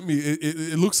ever sent me.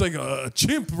 It looks like a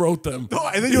chimp wrote them. No,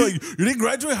 and then you're like, you didn't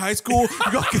graduate high school.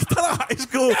 You got kicked out of high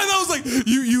school. And I was like,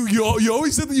 you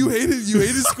always said that you hated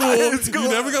school. You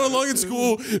never got along in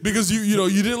school because you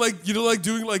didn't like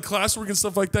doing like classwork and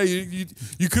stuff like that.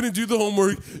 You couldn't do the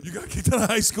homework. You got kicked out of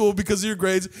high school because of your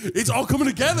grades. It's all coming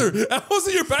together. I was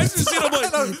in your passenger seat. I'm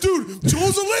like, dude,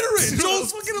 Joel's illiterate.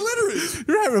 Joel's fucking illiterate.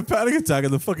 You're having a panic attack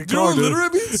in the fucking car. Do you know what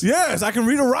illiterate means? Yes, I can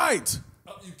read or write.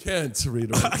 You can't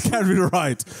read or write. I can't read or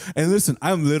write. And listen,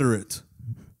 I'm literate.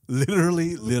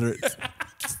 Literally literate.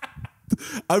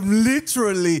 I'm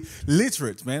literally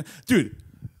literate, man. Dude,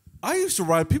 I used to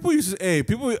write. I used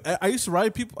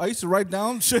to write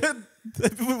down shit.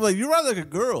 People were like, you write like a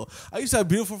girl. I used to have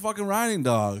beautiful fucking writing,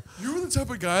 dog. You were the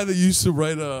type of guy that used to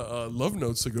write love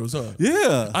notes to girls, huh?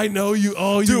 Yeah. I know you.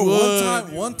 Oh, dude, you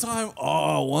would. One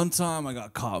time I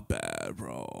got caught bad,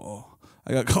 bro.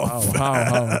 I got caught bad.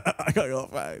 How? I got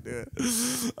caught bad, dude.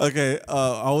 Okay,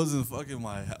 I was in fucking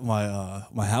my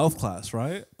health class,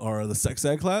 right? Or the sex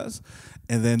ed class.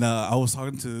 And then I was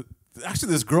talking to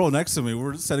actually this girl next to me. We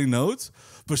were setting notes.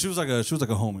 But she was like a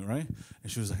homie, right?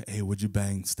 And she was like, hey, would you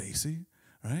bang Stacy?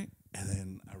 Right? And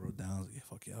then I wrote down, yeah,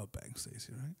 fuck yeah, I'll bang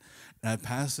Stacy, right? And I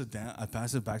passed it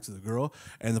back to the girl,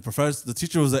 and the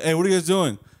teacher was like, hey, what are you guys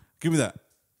doing? Give me that.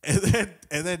 And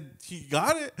then he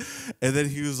got it, and then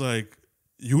he was like,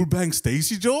 you would bang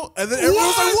Stacy, Joel? And then everyone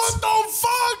was like, what the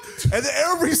fuck? And then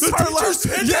everybody started like,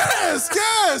 yes.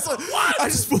 What? I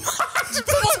just what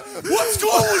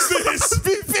school was this?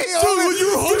 BP. Dude, when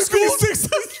you were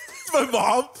homeschooled? My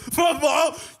mom,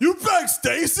 you bang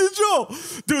Stacy, Joe?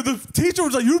 Dude, the teacher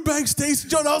was like, you bang Stacy,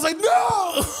 Joe? And I was like,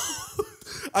 no!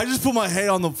 I just put my head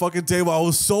on the fucking table. I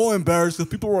was so embarrassed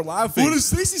because people were laughing. What did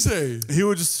Stacy say? She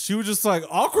was just like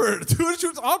awkward. Dude, she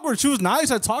was awkward. She was nice.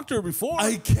 I talked to her before.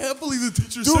 I can't believe the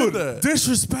teacher said that.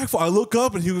 Disrespectful. I look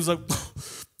up and he was like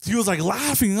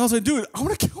laughing. And I was like, dude, I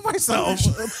want to kill myself.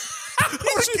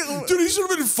 Dude, he should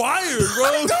have been fired, bro.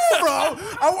 I know, bro.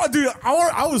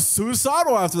 I was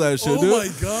suicidal after that shit, dude. Oh my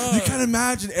god. You can't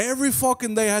imagine. Every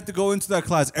fucking day I had to go into that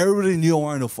class. Everybody knew I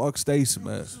wanted to fuck Stacy,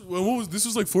 man. This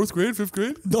was like 4th grade, 5th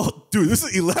grade? No, dude, this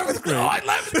is 11th grade. Oh,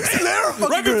 11th grade. This is 11th fucking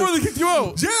right before they kicked you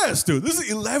out. Yes, dude. This is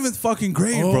 11th fucking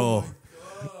grade, bro.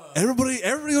 Everybody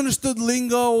understood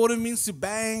lingo, what it means to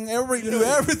bang. Everybody knew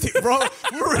everything, bro.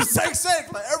 We were in sex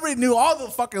ed. Like, everybody knew all the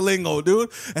fucking lingo,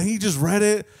 dude. And he just read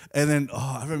it, and then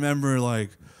I remember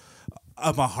like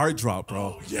my heart dropped,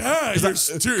 bro. Oh, yeah,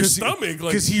 to your stomach.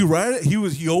 Because he read it,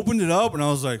 he opened it up, and I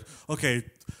was like, okay,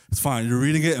 it's fine. You're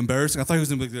reading it, embarrassing. I thought he was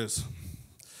gonna be like this.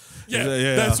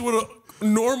 Yeah, that's what a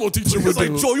normal teacher would do.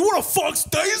 Like, Joe, you want to fuck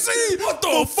Stacy? What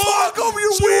the fuck?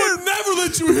 You're she weird. Would never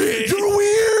let you hit. You're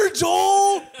weird,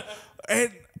 Joel.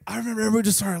 And I remember everybody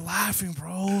just started laughing,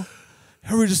 bro.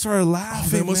 Everybody just started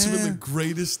laughing. That must have been the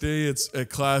greatest day at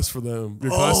class for them,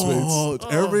 your classmates.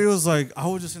 Everybody was like, I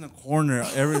was just in the corner.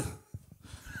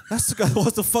 That's the guy who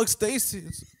wants to fuck Stacy.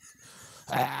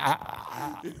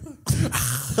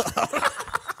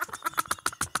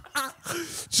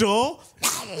 Joel?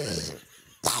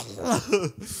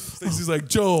 Stacy's like,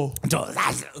 Joel.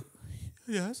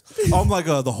 Yes. I'm like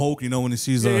the Hulk, when he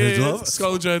sees his love.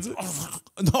 Scarlett Johansson.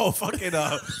 No, fucking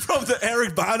from the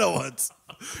Eric Bana ones.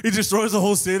 He destroys the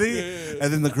whole city,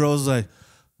 and then the girl's like,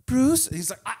 Bruce. And he's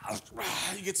like,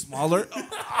 he gets smaller.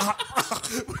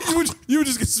 you would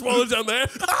just get smaller down there.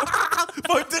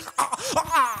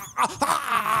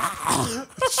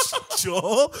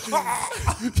 Joel.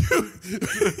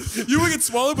 You would get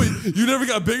smaller, but you never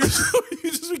got bigger. So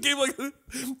you just became like a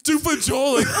 2 foot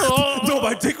Joel. Like, No,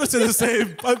 my dick was in the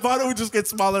same. My body would just get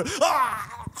smaller.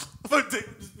 My dick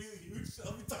would just be huge.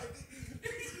 I'll be tiny.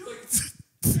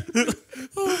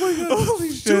 Oh my god!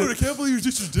 Holy shit! Dude, I can't believe you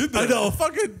just did that. I know,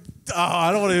 fucking.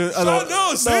 I don't want to.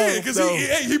 No, say it because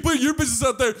he put your business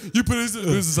out there. You put his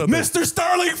business out there. Mr.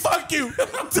 Sterling, fuck you.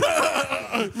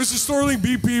 Mr. Sterling,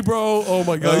 BP, bro. Oh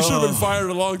my god, he should have been fired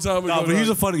a long time ago. No, but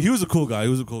he was a cool guy.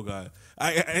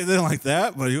 I didn't like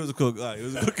that, but he was a cool guy.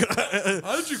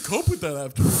 How did you cope with that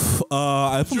after?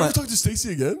 Did you ever talk to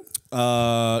Stacy again?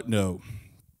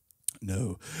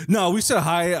 No, we said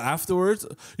hi afterwards.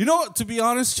 You know what? To be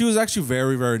honest, she was actually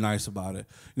very, very nice about it.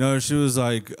 You know, she was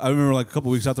like, I remember like a couple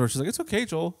weeks afterwards, she's like, "It's okay,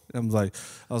 Joel." And I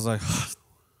was like,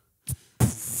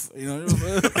 you know,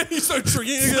 you start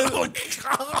drinking again.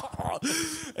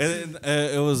 And then,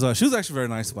 it was she was actually very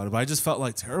nice about it, but I just felt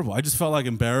like terrible. I just felt like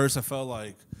embarrassed. I felt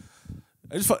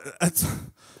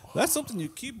that's something you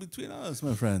keep between us,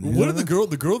 my friend. What did the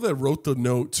girl that wrote the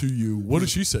note to you? What did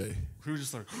she say? She was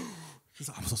just like,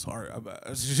 "I'm so sorry."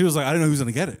 She was like, "I didn't know who was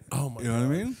gonna get it." Oh my god, you know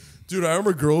what I mean, dude? I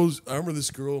remember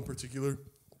this girl in particular,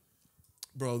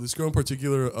 bro. This girl in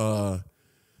particular.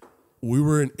 We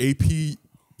were in AP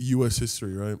U.S.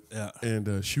 history, right? Yeah.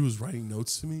 And she was writing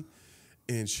notes to me,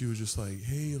 and she was just like,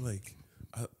 "Hey, like,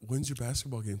 when's your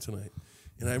basketball game tonight?"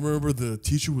 And I remember the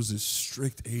teacher was this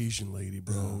strict Asian lady,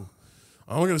 bro.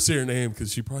 I'm not gonna say her name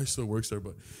because she probably still works there,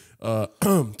 but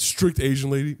strict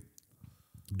Asian lady.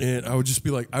 And I would just be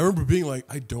like, I remember being like,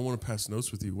 I don't want to pass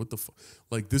notes with you. What the fuck?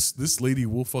 Like, this lady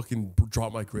will fucking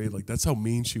drop my grade. Like, that's how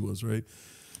mean she was, right?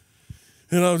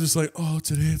 And I was just like, oh,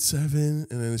 today at 7.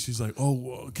 And then she's like, oh,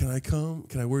 well, can I come?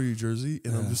 Can I wear your jersey?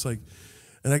 And I'm just like,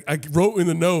 and I wrote in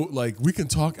the note, like, we can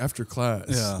talk after class.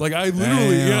 Yeah. Like, I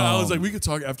literally, I was like, we could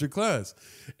talk after class.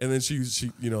 And then she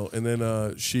you know, and then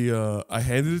I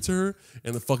handed it to her,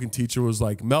 and the fucking teacher was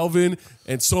like, Melvin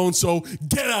and so-and-so,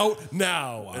 get out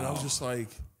now. Wow. And I was just like,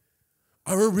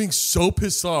 I remember being so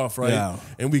pissed off, right? Yeah.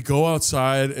 And we go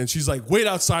outside, and she's like, wait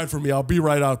outside for me. I'll be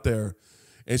right out there.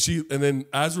 And then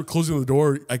as we're closing the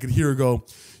door, I could hear her go,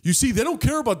 you see, they don't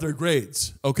care about their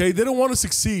grades, okay? They don't want to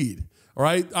succeed. All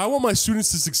right, I want my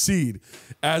students to succeed.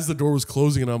 As the door was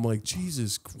closing, and I'm like,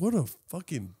 Jesus, what a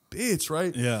fucking bitch,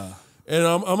 right? Yeah. And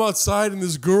I'm outside, and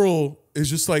this girl is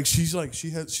just like, she has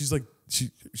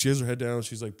her head down,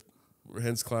 she's like, her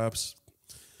hands claps,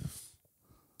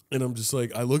 and I'm just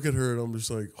like, I look at her, and I'm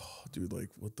just like, oh, dude, like,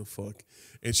 what the fuck?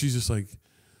 And she's just like,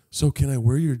 so can I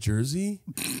wear your jersey?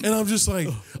 And I'm just like,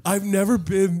 I've never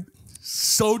been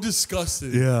so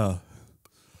disgusted. Yeah.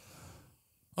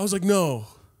 I was like, no,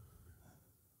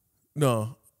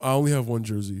 I only have one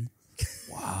jersey.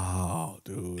 Wow,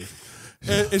 dude.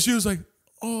 And she was like,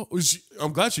 oh,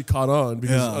 I'm glad she caught on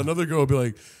because another girl would be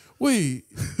like, wait,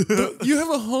 you have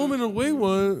a home and away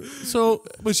one. So,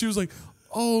 but she was like,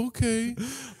 oh, okay.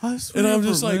 And I'm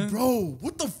just like, bro,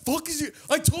 what the fuck is you?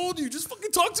 I told you, just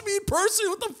fucking talk to me in person.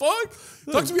 What the fuck?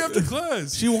 Talk to me after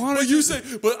class. She wanted but you say,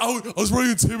 but I was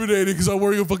really intimidated because I'm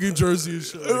wearing a fucking jersey and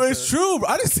shit. Like it's true, bro.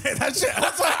 I didn't say that shit.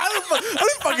 I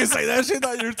didn't fucking say that shit.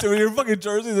 Not your fucking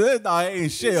jersey. Nah, it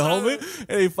ain't shit, homie.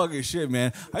 It ain't fucking shit,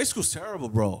 man. High school's terrible,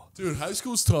 bro. Dude, high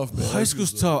school's tough, man. High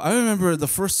school's tough. I remember the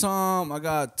first time I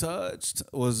got touched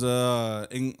was I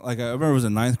remember it was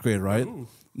in 9th grade, right? Ooh.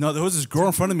 No, there was this girl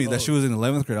in front of me that she was in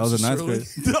 11th grade. I was in 9th grade.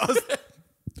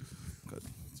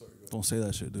 Don't say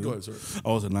that shit, dude. Go ahead, sorry. I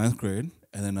was in 9th grade,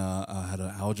 and then I had an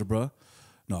algebra.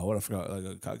 No, what I forgot, like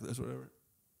a calculus or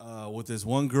whatever. With this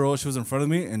one girl, she was in front of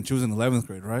me, and she was in 11th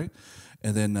grade, right?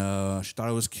 And then she thought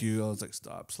it was cute. I was like,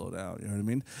 stop, slow down. You know what I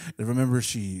mean? And I remember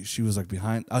she was like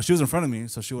behind. She was in front of me,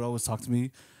 so she would always talk to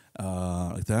me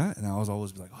like that. And I was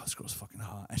always be like, oh, this girl's fucking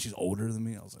hot. And she's older than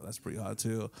me. I was like, that's pretty hot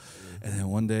too. And then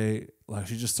one day, like,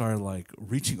 she just started like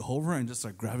reaching over and just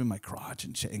like grabbing my crotch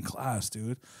and shit in class,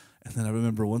 dude. And then I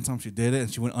remember one time she did it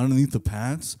and she went underneath the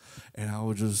pants and I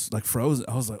was just like frozen.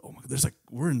 I was like, oh my God,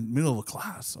 we're in the middle of a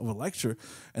class, of a lecture.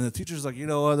 And the teacher's like, you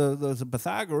know, the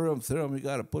Pythagorean theorem, we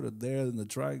got to put it there in the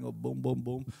triangle, boom, boom,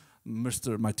 boom.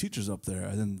 My teacher's up there.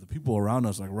 And then the people around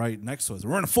us, like right next to us,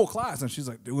 we're in a full class. And she's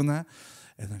like doing that.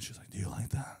 And then she's like, do you like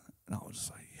that? And I was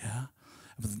just like, yeah.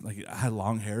 But like I had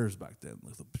long hairs back then.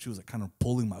 Like, she was like kind of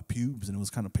pulling my pubes and it was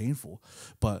kind of painful.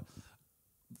 But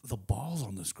the balls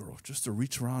on this girl just to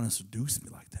reach around and seduce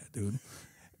me like that, dude.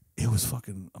 It was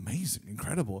fucking amazing,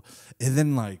 incredible. And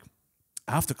then like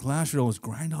after class, she'd always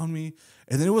grind on me.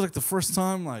 And then it was like the first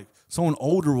time like someone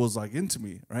older was like into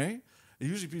me, right? It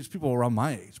usually be people around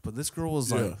my age, but this girl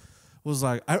was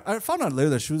like, I found out later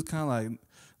that she was kind of like,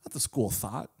 not the school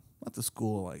thought, not the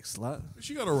school like slut.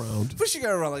 She got around. But she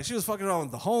got around, like she was fucking around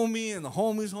with the homie and the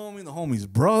homie's homie and the homie's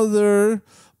brother.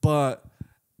 But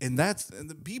in the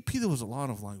BP, there was a lot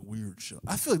of like weird shit.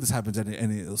 I feel like this happens at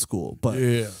any other school. But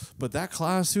but that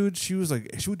class, dude, she was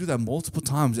like, she would do that multiple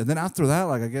times. And then after that,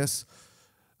 like I guess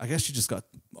she just got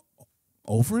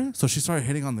over it. So she started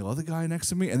hitting on the other guy next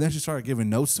to me, and then she started giving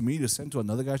notes to me to send to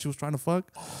another guy she was trying to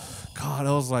fuck. God,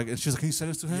 I was like, and she's like, "Can you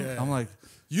send this to him?" Yeah. I'm like,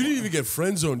 you didn't even get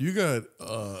friend zoned. You got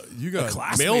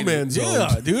mailman zoned.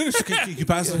 yeah, dude. Can you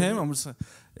pass it to him? I'm just like,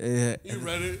 yeah. You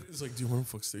read it. It's like, do you want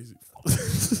to fuck Stacey?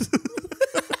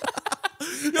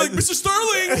 You're like, Mr.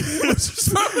 Sterling. Mr.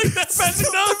 Sterling, that's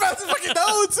passing notes. Fucking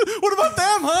notes. What about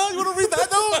them, huh? You want to read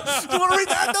that note? You want to read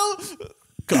that note?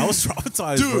 God, I was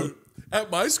traumatized, Dude. bro.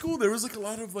 At my school, there was like a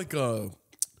lot of like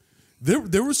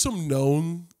there were some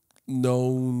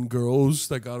known girls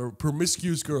that got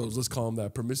promiscuous girls. Let's call them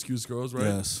that, promiscuous girls, right?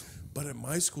 Yes. But at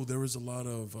my school, there was a lot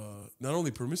of not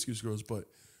only promiscuous girls, but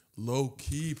low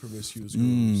key promiscuous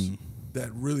girls that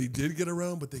really did get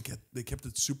around, but they kept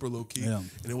it super low key. Yeah.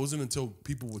 And it wasn't until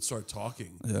people would start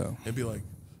talking and be like,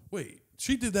 "Wait,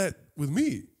 she did that with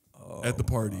me at the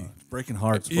party." Breaking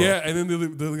hearts, bro. Yeah, and then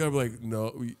the other guy would be like,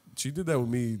 "No, she did that with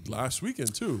me last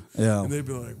weekend too." Yeah. And they'd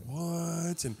be like,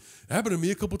 "What?" And it happened to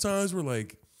me a couple times where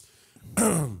like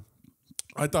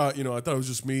I thought it was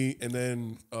just me, and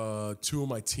then two of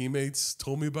my teammates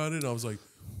told me about it, and I was like,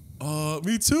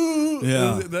 me too.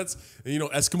 Yeah. And that's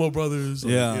Eskimo brothers,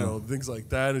 Yeah. Things like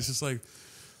that. It's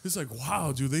like,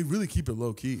 wow, dude, they really keep it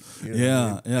low key. You know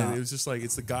Yeah, what I mean? yeah. And it was just like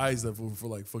it's the guys that were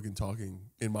like fucking talking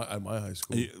at my high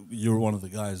school. You were one of the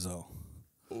guys, though.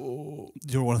 Oh.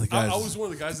 You were one of the guys. I was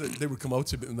one of the guys that they would come up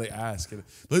to me and they ask. And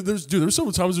like, there's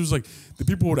several times there was like the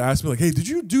people would ask me like, "Hey, did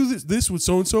you do this with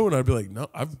so and so?" And I'd be like, "No,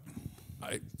 I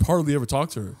hardly ever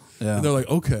talked to her." Yeah. And they're like,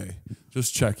 "Okay,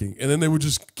 just checking." And then they would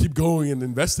just keep going and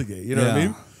investigate. You know what I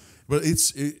mean? But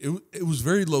it was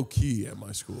very low key at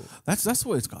my school. That's the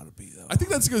way it's got to be, though. I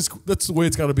think that's the way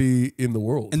it's got to be in the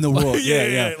world. In the world,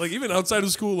 yeah. Like even outside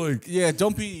of school, like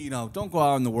don't be, don't go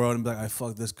out in the world and be like, I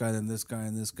fucked this guy, then this guy,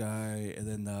 and this guy, and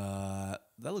then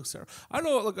that looks terrible. I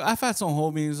know. Look, I've had some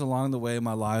homies along the way in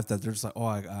my life that they're just like,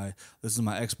 oh, this is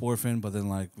my ex-boyfriend, but then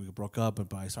like we broke up,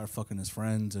 but I started fucking his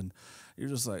friends, and you're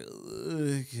just like,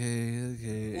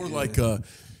 okay, or like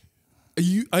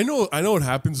I know it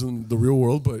happens in the real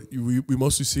world, but we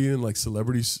mostly see it in like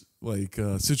celebrities, like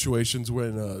situations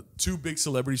when two big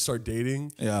celebrities start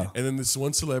dating. Yeah. And then this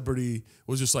one celebrity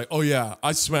was just like, "Oh yeah,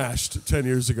 I smashed 10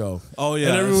 years ago." Oh yeah.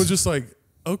 And everyone's just like,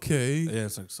 "Okay." Yeah,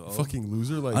 it's like so. Fucking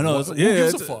loser. Like I know. who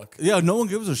gives a fuck? Yeah, no one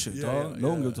gives a shit, Yeah, dog. yeah, No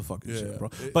one yeah. gives a fucking Yeah. shit, bro.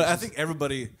 But I think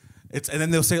everybody, and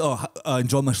then they'll say, "Oh,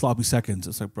 enjoy my sloppy seconds."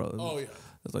 It's like, bro. Oh yeah.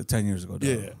 It's like 10 years ago,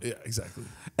 dog. Yeah, exactly.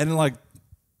 And then, like,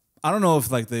 I don't know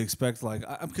if like they expect like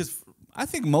because I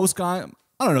think most guys,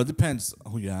 I don't know, it depends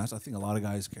who you ask. I think a lot of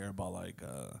guys care about like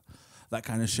that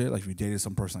kind of shit. Like if you dated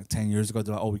some person like 10 years ago,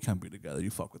 they're like, oh, we can't be together. You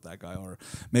fuck with that guy, or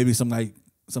maybe some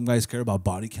guys care about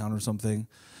body count or something.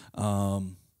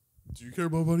 Do you care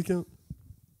about body count?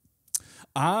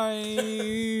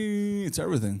 It's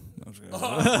everything. No, I'm just kidding.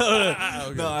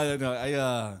 Okay.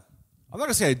 No, I'm not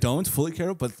gonna say I don't fully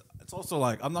care, but it's also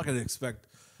like I'm not gonna expect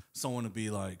someone to be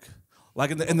like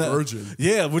in the virgin.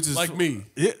 Yeah, which is Like me.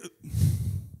 Yeah.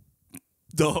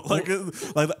 Like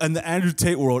in the Andrew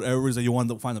Tate world, everybody's like, you want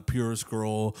to find the purest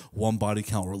girl, one body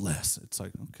count or less. It's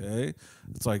like, okay.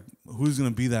 It's like, who's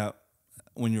gonna be that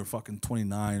when you're fucking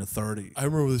 29 or 30? I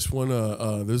remember this one.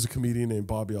 There's a comedian named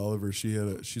Bobby Oliver.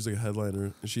 She's like a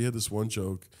headliner, and she had this one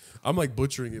joke. I'm like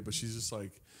butchering it, but she's just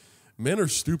like, men are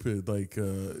stupid. Like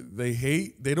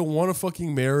they don't want to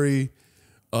fucking marry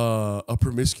a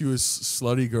promiscuous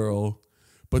slutty girl,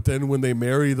 but then when they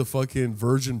marry the fucking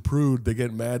virgin prude, they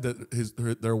get mad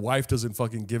that their wife doesn't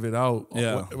fucking give it out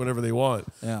whenever they want.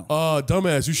 Yeah.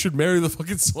 Dumbass, you should marry the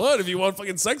fucking slut if you want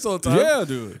fucking sex all the time. Yeah,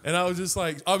 dude. And I was just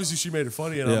like, obviously she made it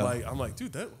funny, and Yeah. I'm like,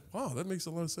 dude, that makes a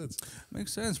lot of sense.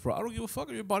 Makes sense, bro. I don't give a fuck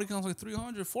if your body count's like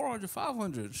 300, 400,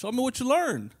 500. Show me what you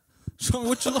learned. Show me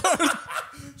what you learned.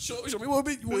 Show me what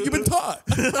you've been taught.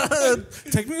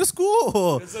 Take me to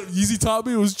school. Instead of Yeezy taught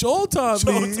me, it was Joel taught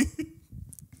me.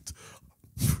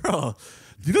 Bro,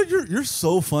 you know you're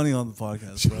so funny on the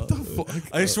podcast, bro. Shut the fuck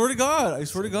I up. swear to God. I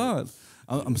swear to God.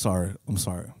 I'm sorry.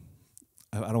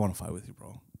 I don't want to fight with you,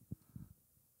 bro.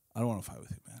 I don't want to fight with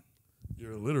you, man.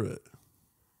 You're illiterate.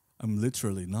 I'm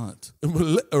literally not.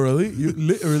 Literally? You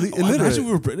literally illiterate. Imagine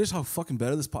we were British, how fucking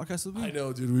better this podcast would be. I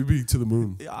know, dude. We'd be to the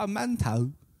moon. Yeah, I'm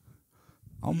mental.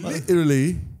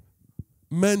 Literally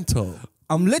mental.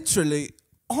 I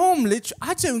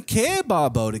don't care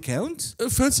about body count.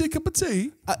 Fancy a cup of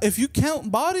tea? If you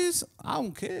count bodies, I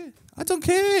don't care. I don't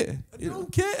care. I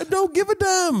don't care. I don't give a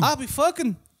damn. I'll be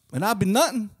fucking and I'll be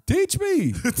nothing. Teach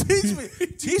me.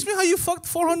 Teach me how you fucked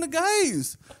 400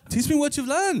 guys. Teach me what you've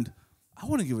learned. I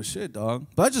wouldn't give a shit, dog.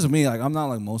 But that's just me. Like, I'm not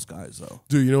like most guys, though.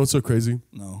 Dude, you know what's so crazy?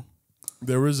 No.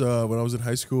 There was, when I was in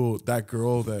high school, that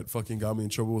girl that fucking got me in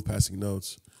trouble with passing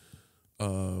notes.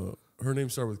 Her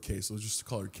name started with K, so let's just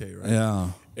call her K, right? Yeah.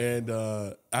 And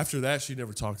after that, she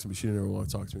never talked to me. She didn't ever want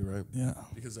to talk to me, right? Yeah.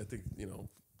 Because I think,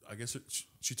 I guess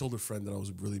she told her friend that I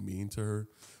was really mean to her.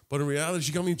 But in reality,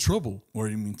 she got me in trouble. What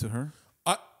do you mean to her?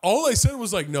 All I said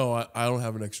was like, no, I don't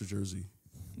have an extra jersey.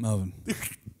 Melvin.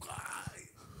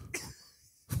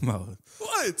 Melvin.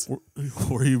 What?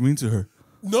 What do you mean to her?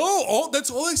 No, that's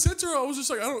all I said to her. I was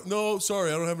just like,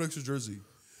 sorry, I don't have an extra jersey.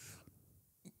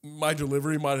 My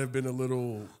delivery might have been a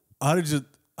little. How did you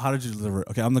deliver it?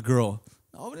 Okay, I'm the girl.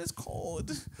 Oh, it's cold.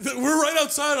 We're right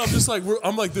outside. I'm just like,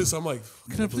 I'm like this. I'm like,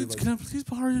 can I please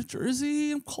borrow your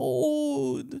jersey? I'm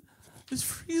cold. It's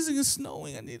freezing and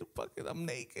snowing. I need a bucket. I'm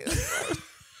naked.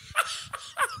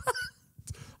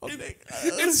 I'm naked.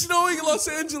 It's snowing in Los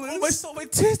Angeles. My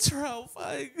tits are out.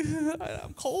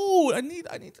 I'm cold. I need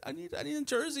a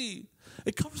jersey.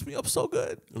 It covers me up so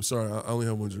good. I'm sorry. I only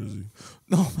have one jersey.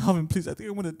 No, Melvin, please. I think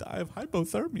I'm gonna die of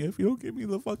hypothermia if you don't give me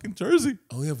the fucking jersey.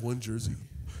 I only have one jersey.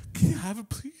 Can you have it,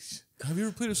 please? Have you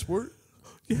ever played a sport?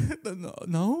 Yeah.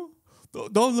 No.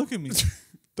 Don't look at me.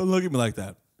 Don't look at me like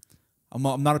that. I'm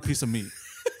not a piece of meat.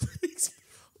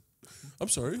 I'm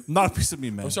sorry. I'm not a piece of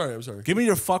meat, man. I'm sorry. Give me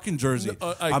your fucking jersey.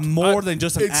 No, I'm more than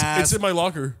just an ass. It's in my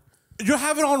locker. You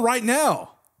have it on right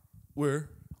now. Where?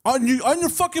 On your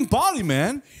fucking body,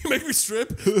 man. You make me strip.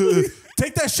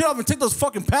 Take that shit off and take those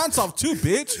fucking pants off too,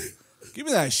 bitch. Give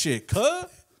me that shit, cuh.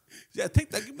 Yeah,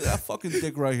 take that. Give me that fucking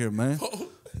dick right here, man.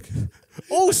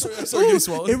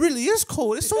 It really is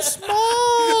cold. It's so small.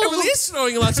 It really is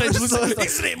snowing in Los Angeles.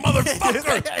 Isn't it,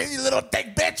 motherfucker? You little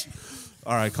dick bitch.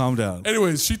 All right, calm down.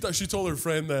 Anyways, she told her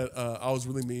friend that I was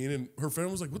really mean, and her friend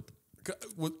was like,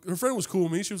 "What?" Her friend was cool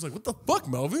with me. She was like, "What the fuck,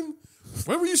 Melvin?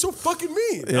 Why were you so fucking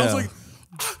mean?" And I was like,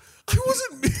 "I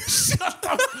wasn't mean." Shut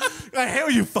up. I hate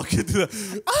when you fucking do that.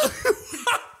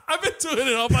 I've been doing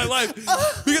it all my life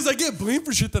because I get blamed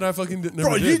for shit that I fucking never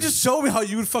Bro, did. you just showed me how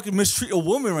you would fucking mistreat a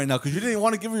woman right now because you didn't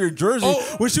want to give her your jersey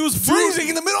when she was freezing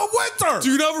in the middle of winter.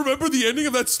 Do you not remember the ending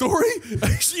of that story?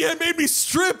 She had made me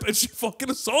strip and she fucking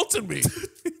assaulted me.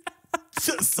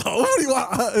 So what do you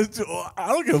want? I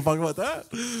don't give a fuck about that.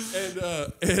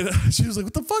 And she was like,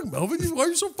 "What the fuck, Melvin? Why are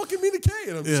you so fucking mean to Kay?"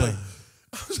 And I'm just like,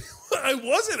 I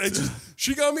wasn't.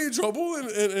 She got me in trouble,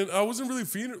 and I wasn't really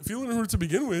feeling her to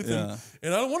begin with. Yeah.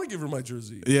 And I don't want to give her my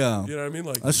jersey. Yeah. You know what I mean?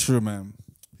 Like, that's true, man.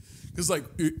 Because, like,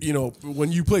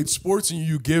 when you played sports and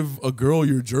you give a girl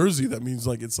your jersey, that means,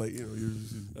 like, it's like, you're...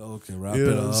 Okay, wrap you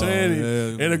know it what I'm up. saying?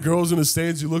 Yeah. And a girl's in the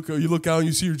stands, you look out and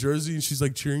you see your jersey, and she's,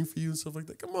 like, cheering for you and stuff like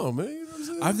that. Come on, man. You know what I'm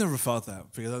saying? I've never felt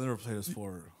that because I've never played a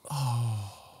sport.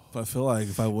 But I feel like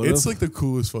if I would have... It's, like, the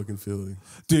coolest fucking feeling.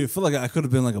 Dude, I feel like I could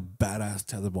have been, like, a badass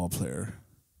tetherball player.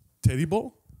 Teddy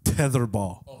ball?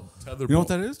 Tetherball. Oh, tetherball. You know what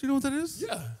that is? You know what that is?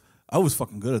 Yeah. I was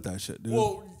fucking good at that shit, dude.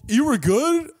 Well, you were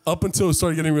good up until it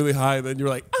started getting really high. Then you're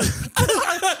like,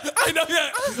 I know, yeah.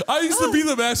 I used to be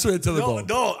the master at tetherball.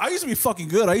 No, I used to be fucking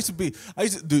good. I used to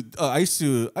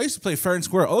play fair and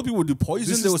square. Other people would do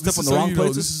poison. They would step on the wrong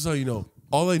places. This is how you know.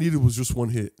 All I needed was just one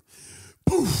hit.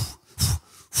 Poof.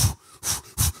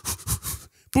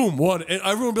 Boom, one. And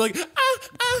everyone would be like,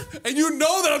 and you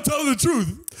know that I'm telling the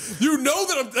truth. You know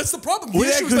that that's the problem. Well,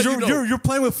 yeah, because you're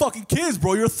playing with fucking kids,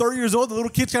 bro. You're 30 years old. The little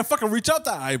kids can't fucking reach out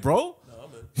that high, bro. No,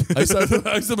 man. I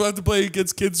used to have to play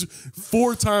against kids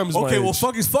 4 times my age. Well,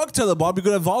 fuck tetherball. Be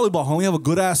good at volleyball, homie. Have a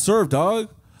good ass serve, dog.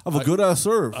 Have a good ass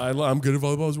serve. I'm good at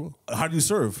volleyball as well. How do you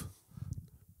serve?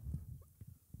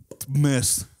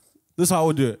 Miss. This is how I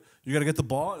would do it. You gotta get the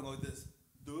ball and go like this,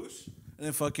 douche, and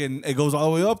then fucking it goes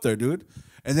all the way up there, dude.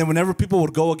 And then whenever people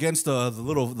would go against the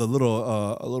little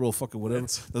fucking whatever,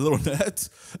 the little net,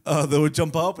 they would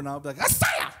jump up and I'll be like, I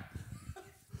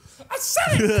say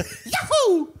it,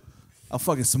 yahoo! I'll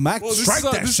fucking strike that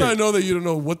shit. This is how I know that you don't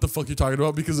know what the fuck you're talking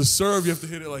about because a serve you have to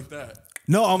hit it like that.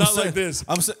 No, I'm not saying, like this.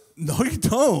 No, you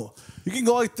don't. You can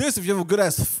go like this if you have a good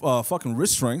ass fucking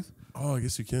wrist strength. Oh, I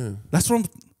guess you can. That's what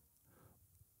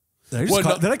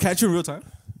I'm. Did I catch you in real time?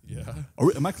 Yeah.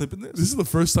 Am I clipping this? This is the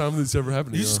first time this ever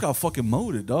happened. You just got fucking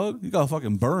molded, dog. You got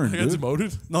fucking burned, I got dude.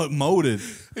 demoted. No, molded.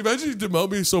 Imagine you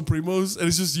demote me Soul Primos and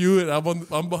it's just you and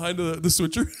I'm behind the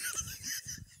switcher.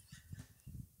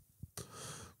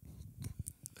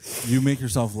 You make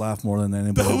yourself laugh more than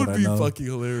anybody That would I be know. fucking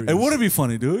hilarious. It wouldn't be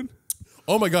funny, dude.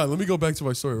 Oh my God, let me go back to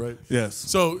my story, right? Yes.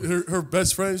 So her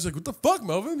best friend is like, what the fuck,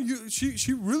 Melvin?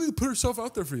 She really put herself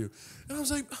out there for you. And I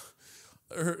was like,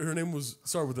 her name was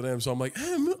started with an M, so I'm like,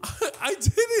 I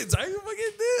did it. I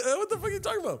fucking did. What the fuck are you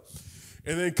talking about?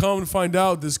 And then come to find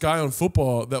out, this guy on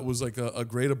football that was like a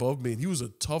grade above me, and he was a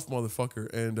tough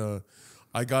motherfucker. And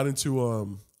I got into a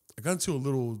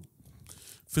little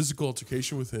physical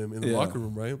altercation with him in the locker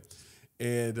room, right?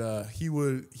 And he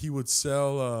would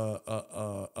sell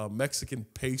a Mexican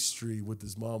pastry with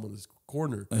his mom on his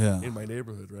corner in my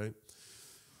neighborhood, right?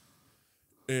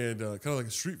 And kind of like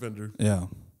a street vendor. Yeah.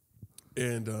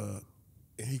 And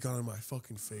he got in my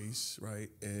fucking face, right?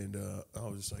 And I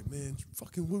was just like, man,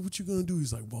 fucking, what you gonna do?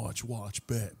 He's like, watch,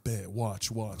 bet, watch.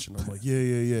 And I'm like, yeah.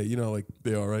 You know, like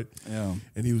they are, right? Yeah.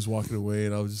 And he was walking away,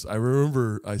 and I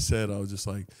remember I was just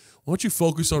like, why don't you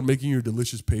focus on making your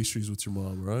delicious pastries with your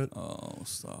mom, right? Oh,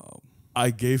 stop. I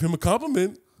gave him a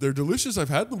compliment. They're delicious. I've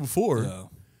had them before. Yeah.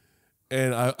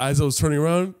 And as I was turning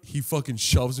around, he fucking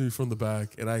shoves me from the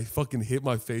back, and I fucking hit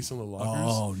my face on the lockers.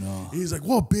 Oh, no. And he's like,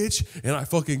 "What, bitch?" And I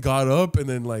fucking got up, and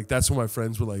then like that's when my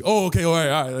friends were like, "Oh, okay, all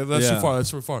right, that's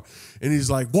too far." And he's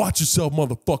like, "Watch yourself,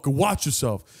 motherfucker, watch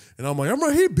yourself." And I'm like, "I'm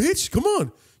right here, bitch. Come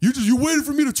on, you waited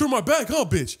for me to turn my back, huh,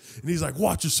 bitch?" And he's like,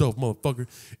 "Watch yourself, motherfucker."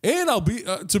 And I'll be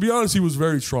to be honest, he was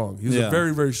very strong. He was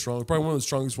very, very strong, probably one of the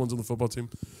strongest ones on the football team.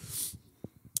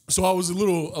 So I was a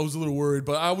little worried,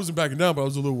 but I wasn't backing down. But I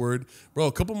was a little worried, bro.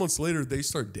 A couple months later, they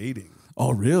start dating.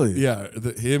 Oh, really? Yeah,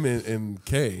 him and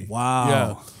Kay.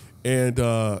 Wow.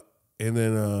 Yeah, and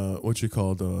then what you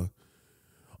called?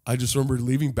 I just remember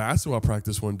leaving basketball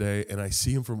practice one day, and I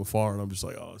see him from afar, and I'm just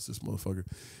like, oh, it's this motherfucker.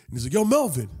 And he's like, yo,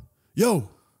 Melvin, yo,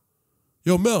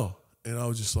 Mel, and I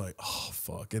was just like, oh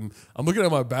fuck. And I'm looking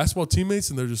at my basketball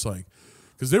teammates, and they're just like.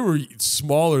 Because they were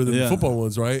smaller than the football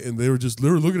ones, right? And they were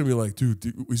looking at me like, dude,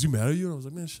 is he mad at you? And I was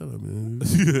like, man, shut up, man.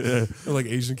 They're like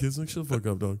Asian kids, like, shut the fuck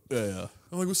up, dog. Yeah.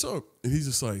 I'm like, what's up? And he's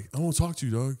just like, I want to talk to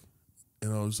you, dog.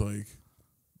 And I was like,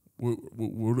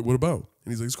 what about?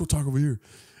 And he's like, let's go talk over here.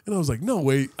 And I was like, no,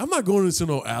 wait, I'm not going into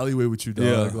no alleyway with you,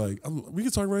 dog. Yeah. Like, we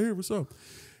can talk right here. What's up?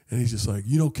 And he's just like,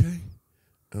 you okay?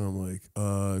 And I'm like,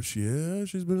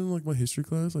 she's been in like my history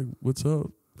class. Like, what's up?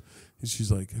 And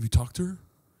she's like, have you talked to her?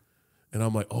 And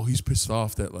I'm like, oh, he's pissed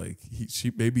off that like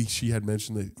she had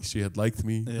mentioned that she had liked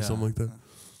me or something like that.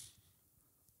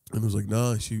 And I was like,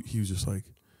 nah. He was just like,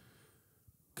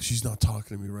 cause she's not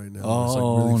talking to me right now. It's like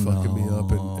really fucking me up.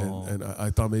 And I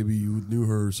thought maybe you knew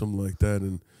her or something like that.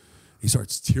 And he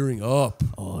starts tearing up.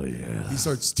 Oh yeah. He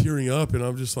starts tearing up, and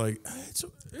I'm just like,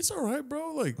 it's all right,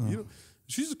 bro. Like you know.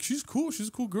 She's cool. She's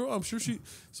a cool girl. I'm sure she's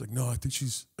like, no, I think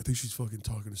she's fucking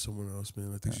talking to someone else,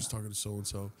 man. I think she's talking to so and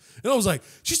so. And I was like,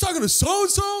 she's talking to so and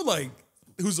so, like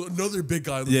who's another big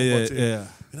guy on the football team. Yeah.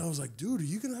 And I was like, dude, are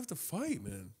you gonna have to fight,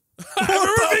 man?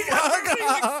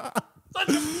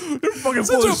 You're fucking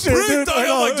such a shit, prick, dude. dog.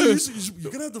 I'm like, dude,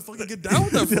 you're gonna have to fucking get down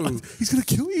with that fool. He's gonna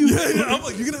kill you. Yeah. I'm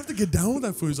like, you're gonna have to get down with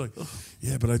that fool. He's like,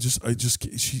 yeah, but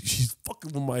she's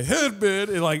fucking with my head, man.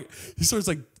 And like, he starts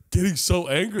like getting so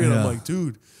angry, and I'm like,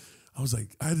 dude. I was like,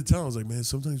 I had to tell him, I was like, man,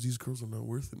 sometimes these girls are not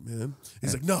worth it, man.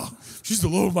 He's like, no, she's the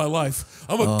love of my life.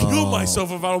 I'm gonna kill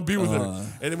myself if I don't be with her.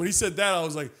 And then when he said that, I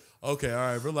was like, okay, all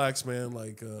right, relax, man.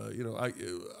 Like, you know,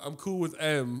 I'm cool with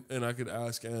M, and I could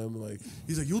ask M. Like,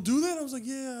 he's like, you'll do that? I was like,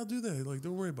 yeah, I'll do that. Like,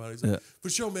 don't worry about it. He's like, for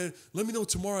sure, man. Let me know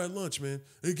tomorrow at lunch, man.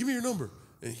 Hey, give me your number.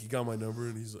 And he got my number,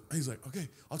 and he's like, okay,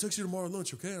 I'll text you tomorrow at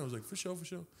lunch, okay? And I was like, for sure.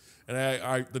 And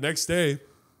I the next day,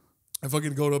 I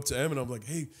fucking go up to M, and I'm like,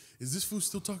 hey, is this fool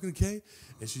still talking to Kay?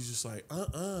 And she's just like,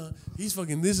 he's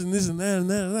fucking this and this and that and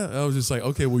that and that. And I was just like,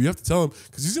 okay, well, you have to tell him,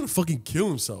 because he's going to fucking kill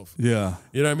himself. Yeah.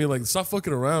 You know what I mean? Like, stop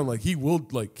fucking around. Like, he will,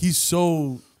 like, he's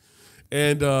so,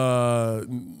 and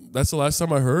that's the last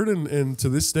time I heard, and to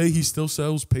this day, he still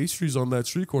sells pastries on that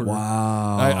street corner.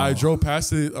 Wow. I drove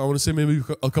past it, I want to say maybe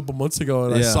a couple months ago,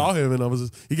 and I saw him,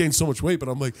 and he gained so much weight, but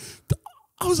I'm like,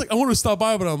 I want to stop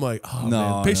by, but I'm like, oh,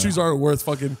 man, pastries aren't worth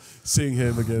fucking seeing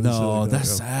him again. No, that's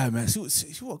sad, man.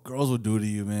 See what girls will do to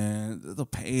you, man. The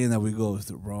pain that we go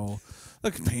through, bro.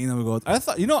 The pain that we go through. I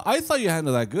thought you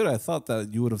handled that good. I thought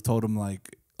that you would have told him,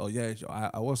 like, oh, yeah,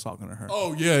 I was talking to her.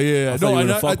 Oh, yeah. No,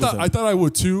 I thought I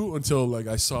would too, until like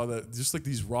I saw that, just like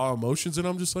these raw emotions, and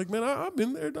I'm just like, man, I've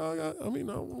been there, dog. I mean,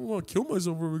 I don't want to kill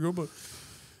myself where we go, but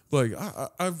Like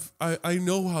I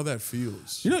know how that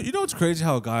feels. You know what's crazy?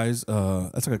 How guys,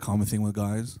 that's like a common thing with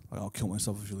guys. Like, I'll kill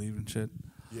myself if you leave and shit.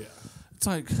 Yeah. It's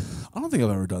like, I don't think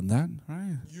I've ever done that,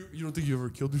 right? You don't think you ever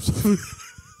killed yourself?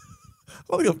 I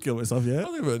don't think I've killed myself yet. I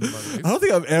don't think I've ever in my life. I don't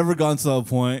think I've ever gone to that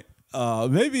point.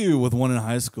 Maybe with one in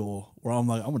high school where I'm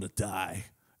like, I'm gonna die,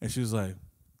 and she was like,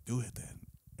 "Do it then,"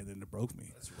 and then it broke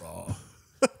me. That's raw.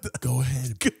 Go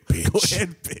ahead, bitch. Go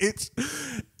ahead, bitch.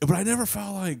 But I never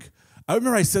felt like. I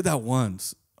remember I said that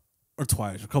once or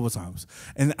twice, a couple of times,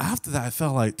 and after that, I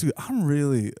felt like, dude, I'm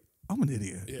an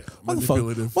idiot. Yeah, why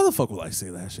manipulative. Why the fuck would I say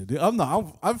that shit, dude?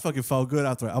 I fucking felt good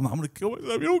after. I'm gonna kill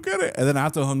myself. You don't get it. And then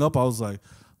after I hung up, I was like,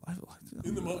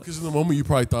 Because in the moment you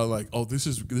probably thought like, oh, this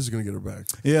is gonna get her back.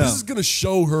 Yeah. This is gonna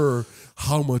show her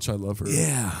how much I love her.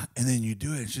 yeah. And then you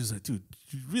do it, and she's like, dude,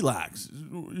 relax.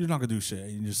 You're not gonna do shit.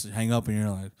 And you just hang up, and you're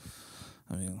like,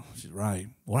 I mean, she's right.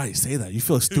 Why did I say that? You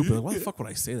feel stupid. Like, why the fuck would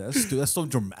I say that? That's stupid. That's so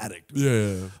dramatic,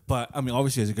 dude. Yeah. But I mean,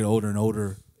 obviously, as you get older and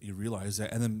older, you realize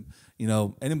that. And then,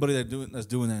 anybody that's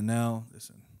doing that now,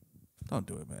 listen, don't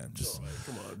do it, man. Just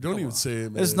Come on. Don't even say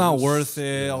it, man. it's not worth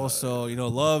it. Yeah. Also,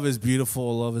 love is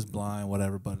beautiful, love is blind,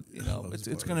 whatever. But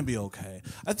it's gonna be okay.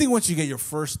 I think once you get your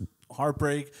first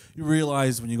heartbreak, you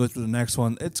realize when you go through the next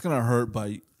one, it's gonna hurt,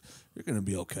 but you're gonna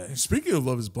be okay. Speaking of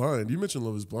Love Is Blind, you mentioned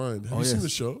Love Is Blind. Have you seen the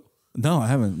show? No, I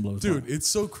haven't. Dude, it's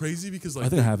so crazy because like I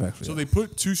think I have actually. So they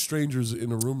put two strangers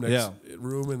in a room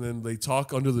room, and then they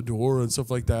talk under the door and stuff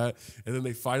like that, and then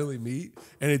they finally meet,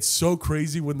 and it's so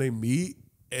crazy when they meet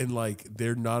and like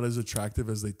they're not as attractive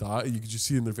as they thought, and you can just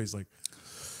see in their face like,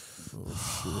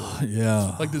 oh shit.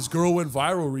 Yeah. Like this girl went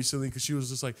viral recently because she was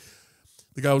just like,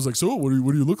 the guy was like, so what do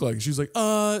you look like? And she was like,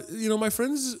 my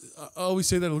friends always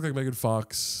say that I look like Megan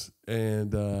Fox.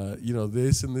 And,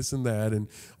 this and this and that. And,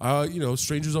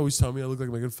 strangers always tell me I look like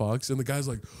Megan Fox. And the guy's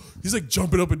like, he's like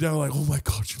jumping up and down like, oh my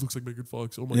God, she looks like Megan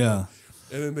Fox. Oh my God.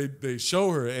 And then they show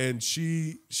her and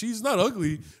she's not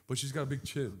ugly, but she's got a big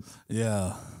chin.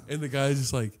 Yeah. And the guy's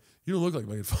just like, you don't look like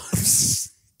Megan Fox.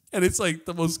 And it's like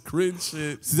the most cringe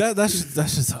shit. See,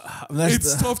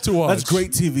 that's tough to watch. That's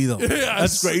great TV though. Yeah,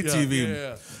 that's great TV.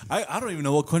 Yeah. I don't even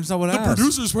know what questions I would ask. The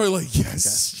producer's probably like,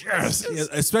 yes. Yeah,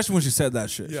 especially when she said that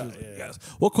shit. Yeah, She was like, yes.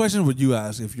 What question would you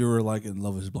ask if you were like in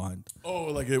Love Is Blind? Oh,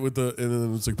 like it with and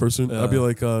then it's like person. I'd be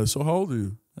like, so how old are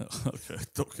you?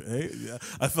 Okay. Yeah.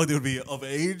 I feel like they would be of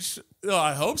age. No,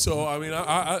 I hope so. I mean,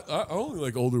 I only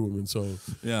like older women, so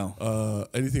yeah.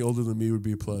 Anything older than me would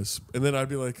be a plus. And then I'd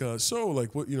be like, so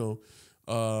like what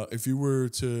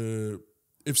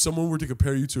if someone were to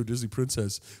compare you to a Disney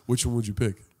princess, which one would you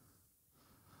pick?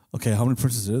 Okay, how many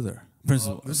princesses are there? There's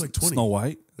like 20. Snow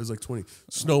White. There's like 20.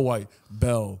 Snow White,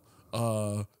 Belle,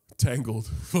 Tangled,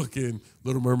 fucking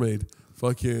Little Mermaid,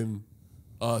 fucking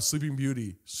Sleeping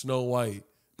Beauty, Snow White.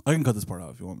 I can cut this part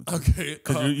out if you want me to. Okay.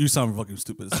 Because you sound fucking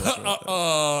stupid as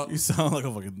fuck. You sound like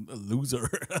a fucking loser.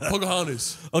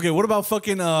 Pocahontas. Okay, what about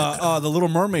fucking the Little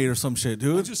Mermaid or some shit,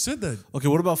 dude? I just said that. Okay,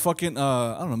 what about fucking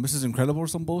I don't know, Mrs. Incredible or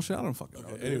some bullshit? I don't fucking know.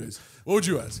 Anyways, what would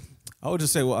you ask? I would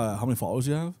just say how many followers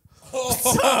you have. No.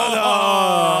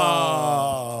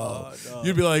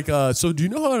 You'd be like, so do you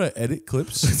know how to edit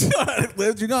clips? Do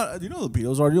you know who the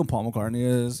Beatles are? Do you know who Paul McCartney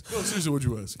is? No, seriously, what'd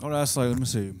you ask? I would ask, like, let me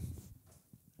see.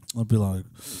 I'd be like,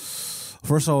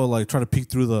 first I would like try to peek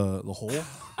through the hole.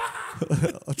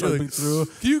 I'll try to peek through.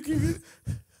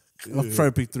 I'll try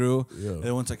to peek through. Yeah. And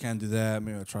then once I can't do that,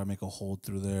 maybe I'll try to make a hole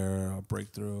through there, I'll break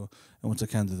through. And once I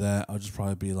can't do that, I'll just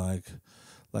probably be like,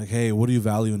 hey, what do you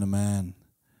value in a man?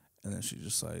 And then she'll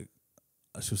say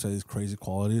these crazy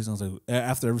qualities. And I was like,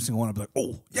 after every single one, I'd be like,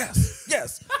 oh, yes.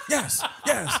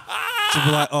 She'd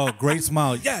be like, oh, great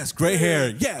smile. Yes. Great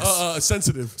hair. Yes.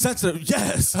 Sensitive.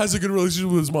 Yes. Has a good relationship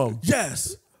with his mom.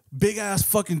 Yes. Big ass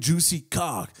fucking juicy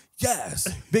cock.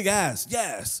 Yes. Big ass.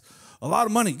 Yes. A lot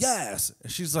of money. Yes.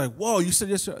 And she's like, whoa, you said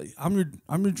yes. I'm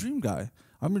your dream guy.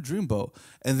 I'm your dream boat.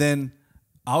 And then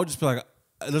I would just be like,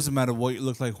 it doesn't matter what you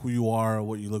look like, who you are,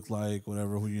 what you look like,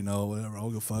 whatever, who you know, whatever. I don't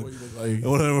give a fuck. What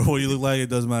you look like, it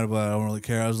doesn't matter, but I don't really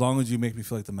care. As long as you make me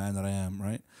feel like the man that I am,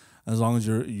 right? As long as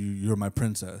you're my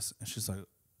princess. And she's like,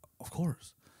 of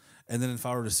course. And then if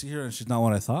I were to see her and she's not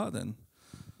what I thought, then,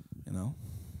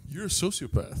 You're a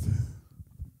sociopath.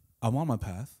 I'm on my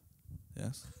path.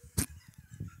 Yes.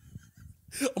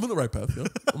 I'm on the right path, yo.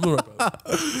 I'm on the right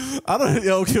path. I don't.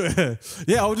 Yeah, okay.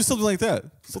 Yeah, I would do something like that.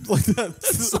 Something like that.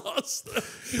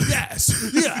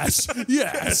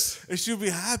 Yes. And she would be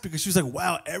happy because she was like,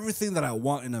 "Wow, everything that I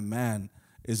want in a man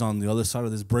is on the other side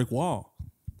of this brick wall,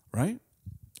 right?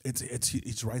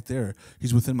 It's right there.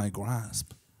 He's within my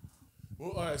grasp."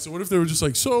 Well, all right. So what if they were just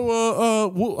like, so,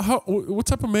 what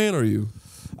type of man are you?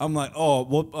 I'm like, oh,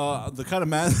 well, the kind of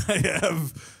man I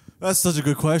have. That's such a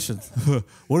good question.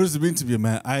 What does it mean to be a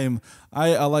man?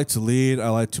 I like to lead. I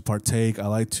like to partake. I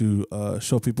like to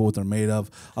show people what they're made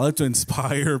of. I like to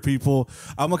inspire people.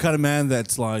 I'm the kind of man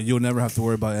that's like, you'll never have to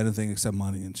worry about anything except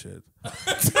money and shit.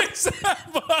 Except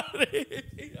money.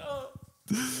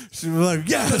 She'd be like,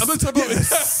 yes, I'm the type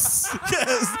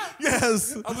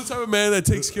yes. I'm the type of man that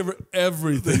takes care of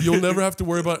everything. You'll never have to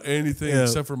worry about anything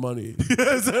except for money.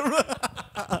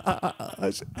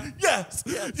 Yes.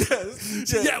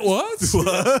 Yeah, what?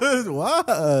 What?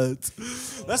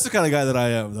 That's the kind of guy that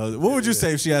I am, though. What would you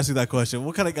say if she asked you that question?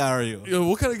 What kind of guy are you? You know,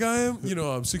 what kind of guy I am? You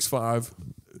know, I'm 6'5".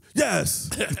 Yes.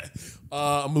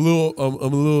 I'm a little,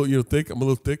 thick. I'm a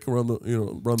little thick around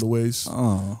the waist.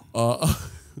 Oh.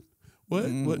 What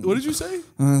did you say?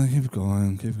 Keep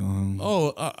going.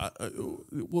 Oh,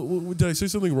 did I say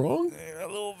something wrong? A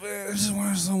little bit. I just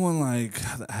want someone like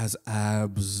that has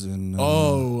abs and.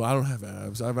 Oh, I don't have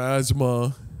abs. I have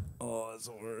asthma. Oh, that's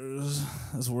worse.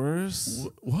 That's worse.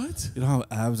 What? You don't have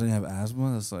abs and you have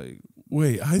asthma. That's like.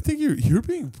 Wait, I think you're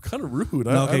being kind of rude.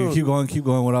 No, okay, keep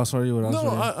going. What else are you?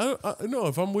 No,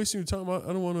 if I'm wasting your time, I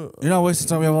don't want to. You're not wasting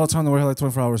time. We have all the time. We're here like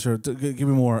 24 hours here. Give me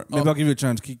more. Maybe I'll give you a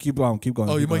chance. Keep going.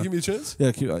 Oh, you might give me a chance?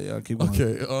 Yeah, keep going.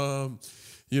 Okay.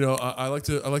 I like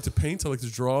to paint. I like to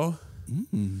draw.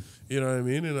 You know what I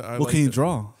mean? And what can you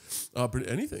draw?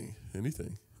 Anything.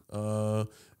 I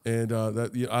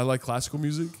like classical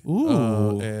music.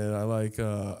 Ooh. And I like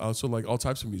I also like all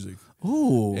types of music.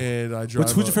 Ooh. And I drive.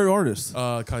 Who's your favorite artist?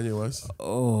 Kanye West.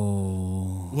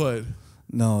 Oh. What?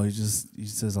 No, he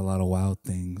says a lot of wild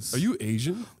things. Are you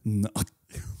Asian? No.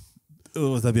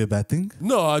 Would that be a bad thing?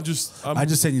 No, I'm just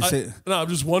saying you say. No, I'm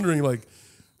just wondering. Like,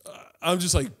 I'm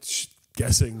just like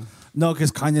guessing. No,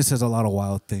 because Kanye says a lot of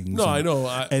wild things. No, I know.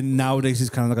 And nowadays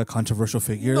he's kind of like a controversial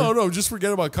figure. No, just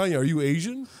forget about Kanye. Are you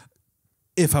Asian?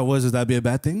 If I was, would that be a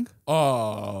bad thing?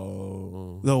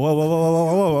 Oh. No,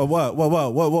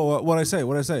 what I say?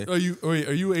 Are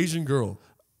you Asian girl?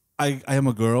 I am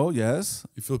a girl, yes.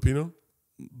 You Filipino?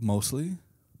 Mostly.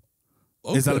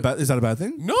 Okay. Is that a bad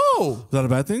thing? No. Is that a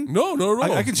bad thing? No.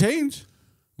 I can change.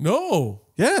 No.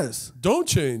 Yes. Don't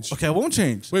change. Okay, I won't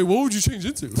change. Wait, what would you change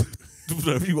into?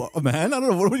 Whatever you want, man. I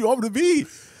don't know. What do you want me to be?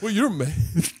 Well, you're a man.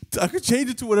 I could change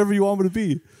it to whatever you want me to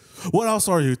be. What else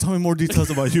are you? Tell me more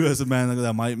details about you as a man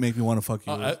that might make me want to fuck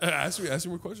you. Ask me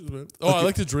more questions, man. Oh, okay. I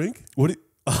like to drink. What?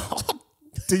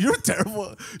 Dude, you're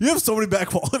terrible. You have so many bad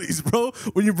qualities, bro.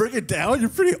 When you break it down,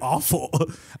 you're pretty awful.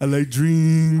 I like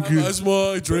drink.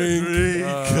 I drink.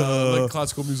 I like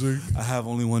classical music. I have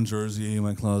only one jersey in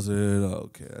my closet.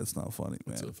 Okay, that's not funny,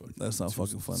 man. That's not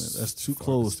fucking funny. That's too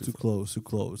close.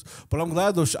 But I'm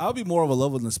glad though. I'll be more of a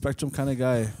love on the spectrum kind of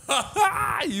guy.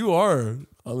 You are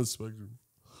on the spectrum.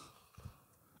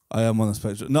 I am on the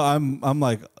spectrum. No, I'm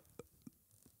like,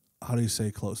 how do you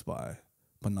say close by,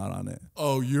 but not on it?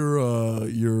 Oh,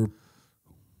 you're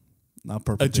not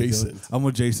perpendicular. Adjacent. I'm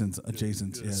adjacent.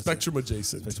 Yeah. Yes. Spectrum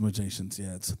adjacent.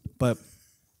 Yeah. But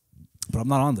I'm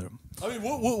not on there. I mean,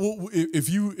 what if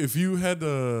you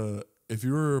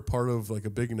were part of like a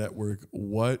big network,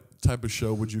 what type of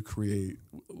show would you create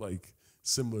like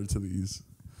similar to these?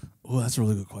 Oh, that's a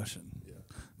really good question. Yeah.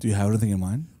 Do you have anything in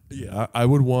mind? Yeah, I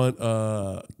would want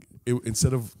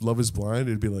instead of Love is Blind,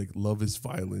 it'd be like Love is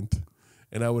Violent,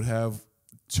 and I would have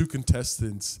 2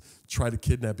 contestants try to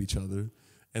kidnap each other,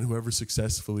 and whoever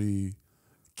successfully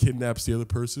kidnaps the other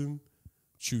person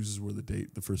chooses where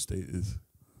the first date is.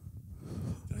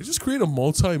 Did I just create a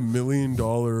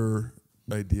multi-million-dollar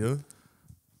idea?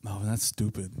 No, that's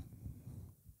stupid.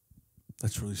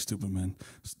 That's really stupid, man.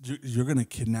 You're gonna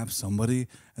kidnap somebody,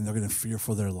 and they're gonna fear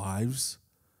for their lives.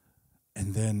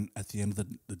 And then at the end of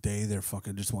the day, they're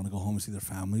fucking just want to go home and see their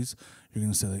families. You're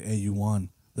gonna say like, "Hey, you won.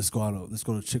 Let's go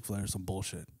to Chick-fil-A or some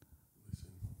bullshit."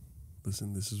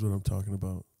 Listen. This is what I'm talking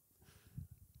about.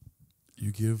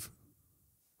 You give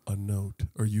a note,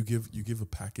 or you give a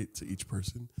packet to each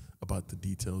person about the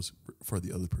details for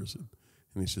the other person,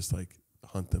 and it's just like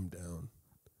hunt them down.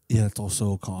 Yeah, it's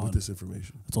also called with this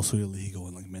information. It's also illegal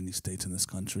in like many states in this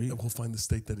country. And we'll find the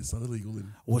state that it's not illegal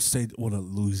in. What state? What?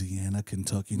 Louisiana,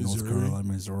 Kentucky, Missouri, North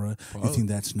Carolina, Missouri. Probably. You think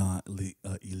that's not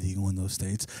illegal in those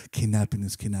states? Kidnapping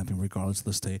is kidnapping, regardless of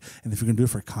the state. And if you're gonna do it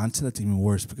for content, that's even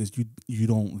worse because you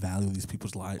don't value these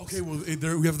people's lives. Okay, well,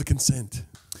 we have the consent.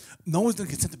 No one's gonna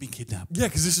consent to being kidnapped. Yeah,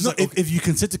 because this is if you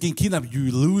consent to getting kidnapped,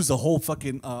 you lose the whole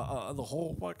fucking the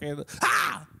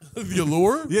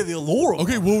allure. Yeah, the allure.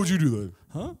 Okay, what would you do then?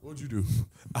 Huh? What would you do?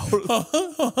 Shut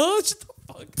the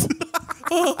fuck.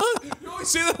 You always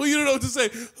say that when you don't know what to say.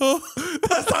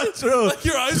 That's not true. Like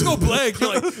your eyes go blank.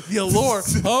 You're like, the allure.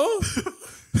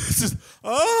 It's just,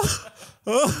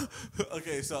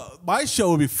 Okay, so my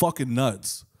show would be fucking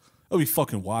nuts. That'd be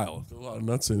fucking wild. There's a lot of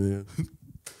nuts in it.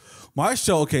 My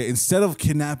show, okay, instead of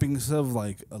kidnapping, instead of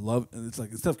like a love, it's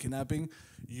like instead of kidnapping,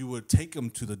 you would take them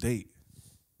to the date.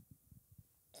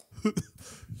 You're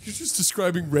just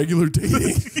describing regular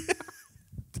dating.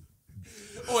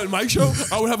 Oh, at my show,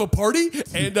 I would have a party,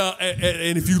 and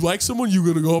if you like someone, you're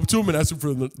gonna go up to them and ask them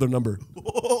for their number.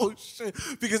 Oh shit!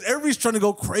 Because everybody's trying to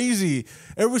go crazy.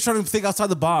 Everybody's trying to think outside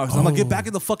the box. I'm like, get back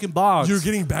in the fucking box. You're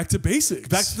getting back to basics.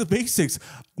 Back to the basics.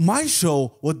 My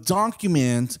show would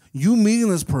document you meeting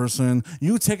this person,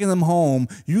 you taking them home,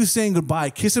 you saying goodbye,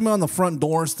 kissing them on the front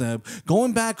doorstep,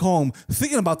 going back home,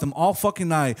 thinking about them all fucking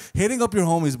night, hitting up your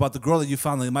homies about the girl that you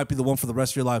found that might be the one for the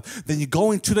rest of your life. Then you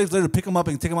going 2 days later to pick them up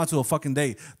and take them out to a fucking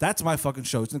date. That's my fucking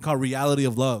show. It's called Reality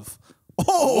of Love.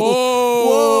 Oh,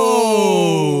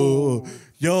 whoa,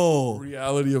 yo,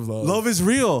 Reality of Love. Love is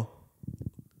real,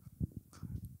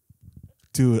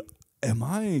 dude. Am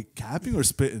I capping or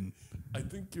spitting? I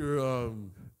think you're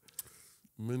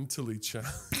mentally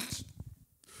challenged.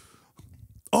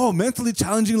 Oh, mentally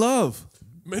challenging love.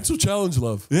 Mental challenge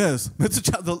love. Yes,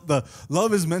 the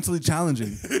love is mentally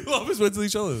challenging. Love is mentally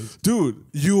challenged. Dude,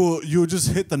 you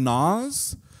just hit the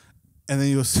nos, and then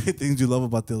you'll say things you love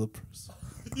about the other person.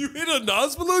 You hit a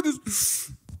nos balloon?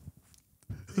 Just,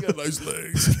 you got nice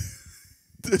legs.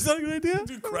 Is that a good idea?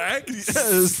 Do crack?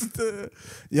 Yes.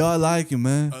 Yo, I like you,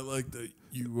 man. I like that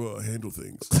you handle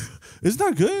things. It's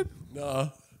not good. Nah.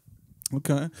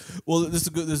 Okay. Well, this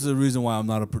is a reason why I'm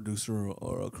not a producer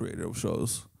or a creator of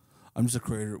shows. I'm just a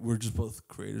creator. We're just both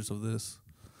creators of this.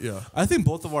 Yeah. I think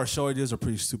both of our show ideas are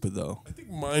pretty stupid, though. I think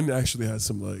mine actually has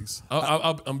some legs.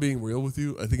 I'm being real with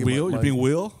you. I think Wheel? You're being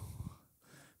Will?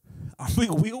 I'm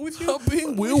being Wheel with you? I'm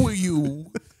being real with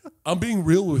you. I'm being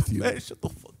real with you. Man, shut the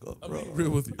fuck up, bro. I'm being real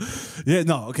with you. Yeah,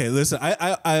 no, okay, listen.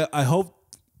 I hope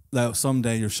that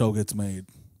someday your show gets made.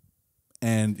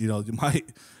 And, you might,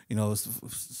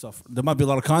 suffer. There might be a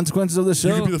lot of consequences of this show.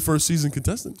 You could be the first season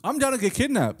contestant. I'm down to get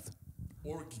kidnapped.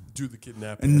 Or do the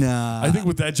kidnapping. Nah. I think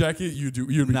with that jacket, you'd be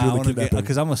doing the kidnapping.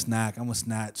 Because I'm a snack. I'm a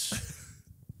snatch.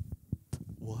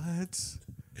 What?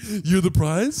 You're the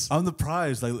prize? I'm the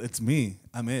prize. Like, it's me.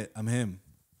 I'm it. I'm him.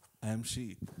 I am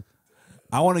she.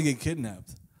 I want to get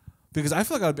kidnapped. Because I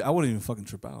feel like I wouldn't even fucking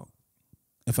trip out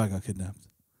if I got kidnapped.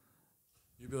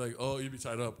 You'd be like, oh, you'd be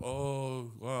tied up.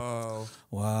 Oh, wow.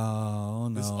 Wow,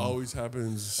 no. This always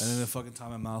happens. And then they fucking tie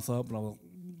my mouth up, and I'm like,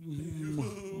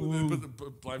 They put the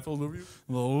blindfold over you?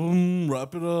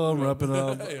 wrap it up, wrap it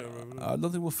up. Yeah, wrap it up.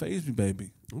 Nothing will faze me,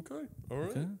 baby. Okay. All right.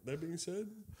 Okay. That being said,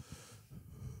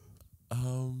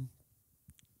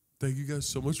 thank you guys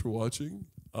so much for watching.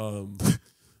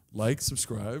 Like,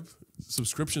 subscribe.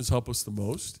 Subscriptions help us the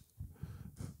most.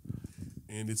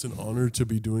 And it's an honor to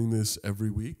be doing this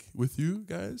every week with you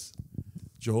guys.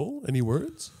 Joel, any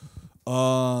words?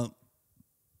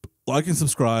 Like and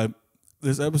subscribe.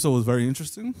 This episode was very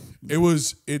interesting.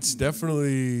 It's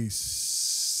definitely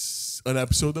an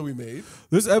episode that we made.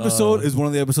 This episode is one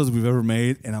of the episodes we've ever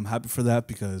made, and I'm happy for that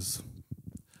because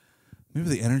maybe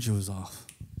the energy was off.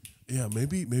 Yeah,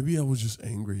 maybe I was just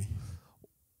angry.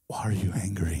 Why are you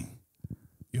angry?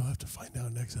 You'll have to find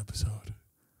out next episode.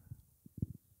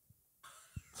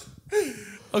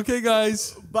 Okay,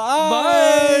 guys. Bye.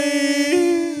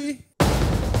 Bye.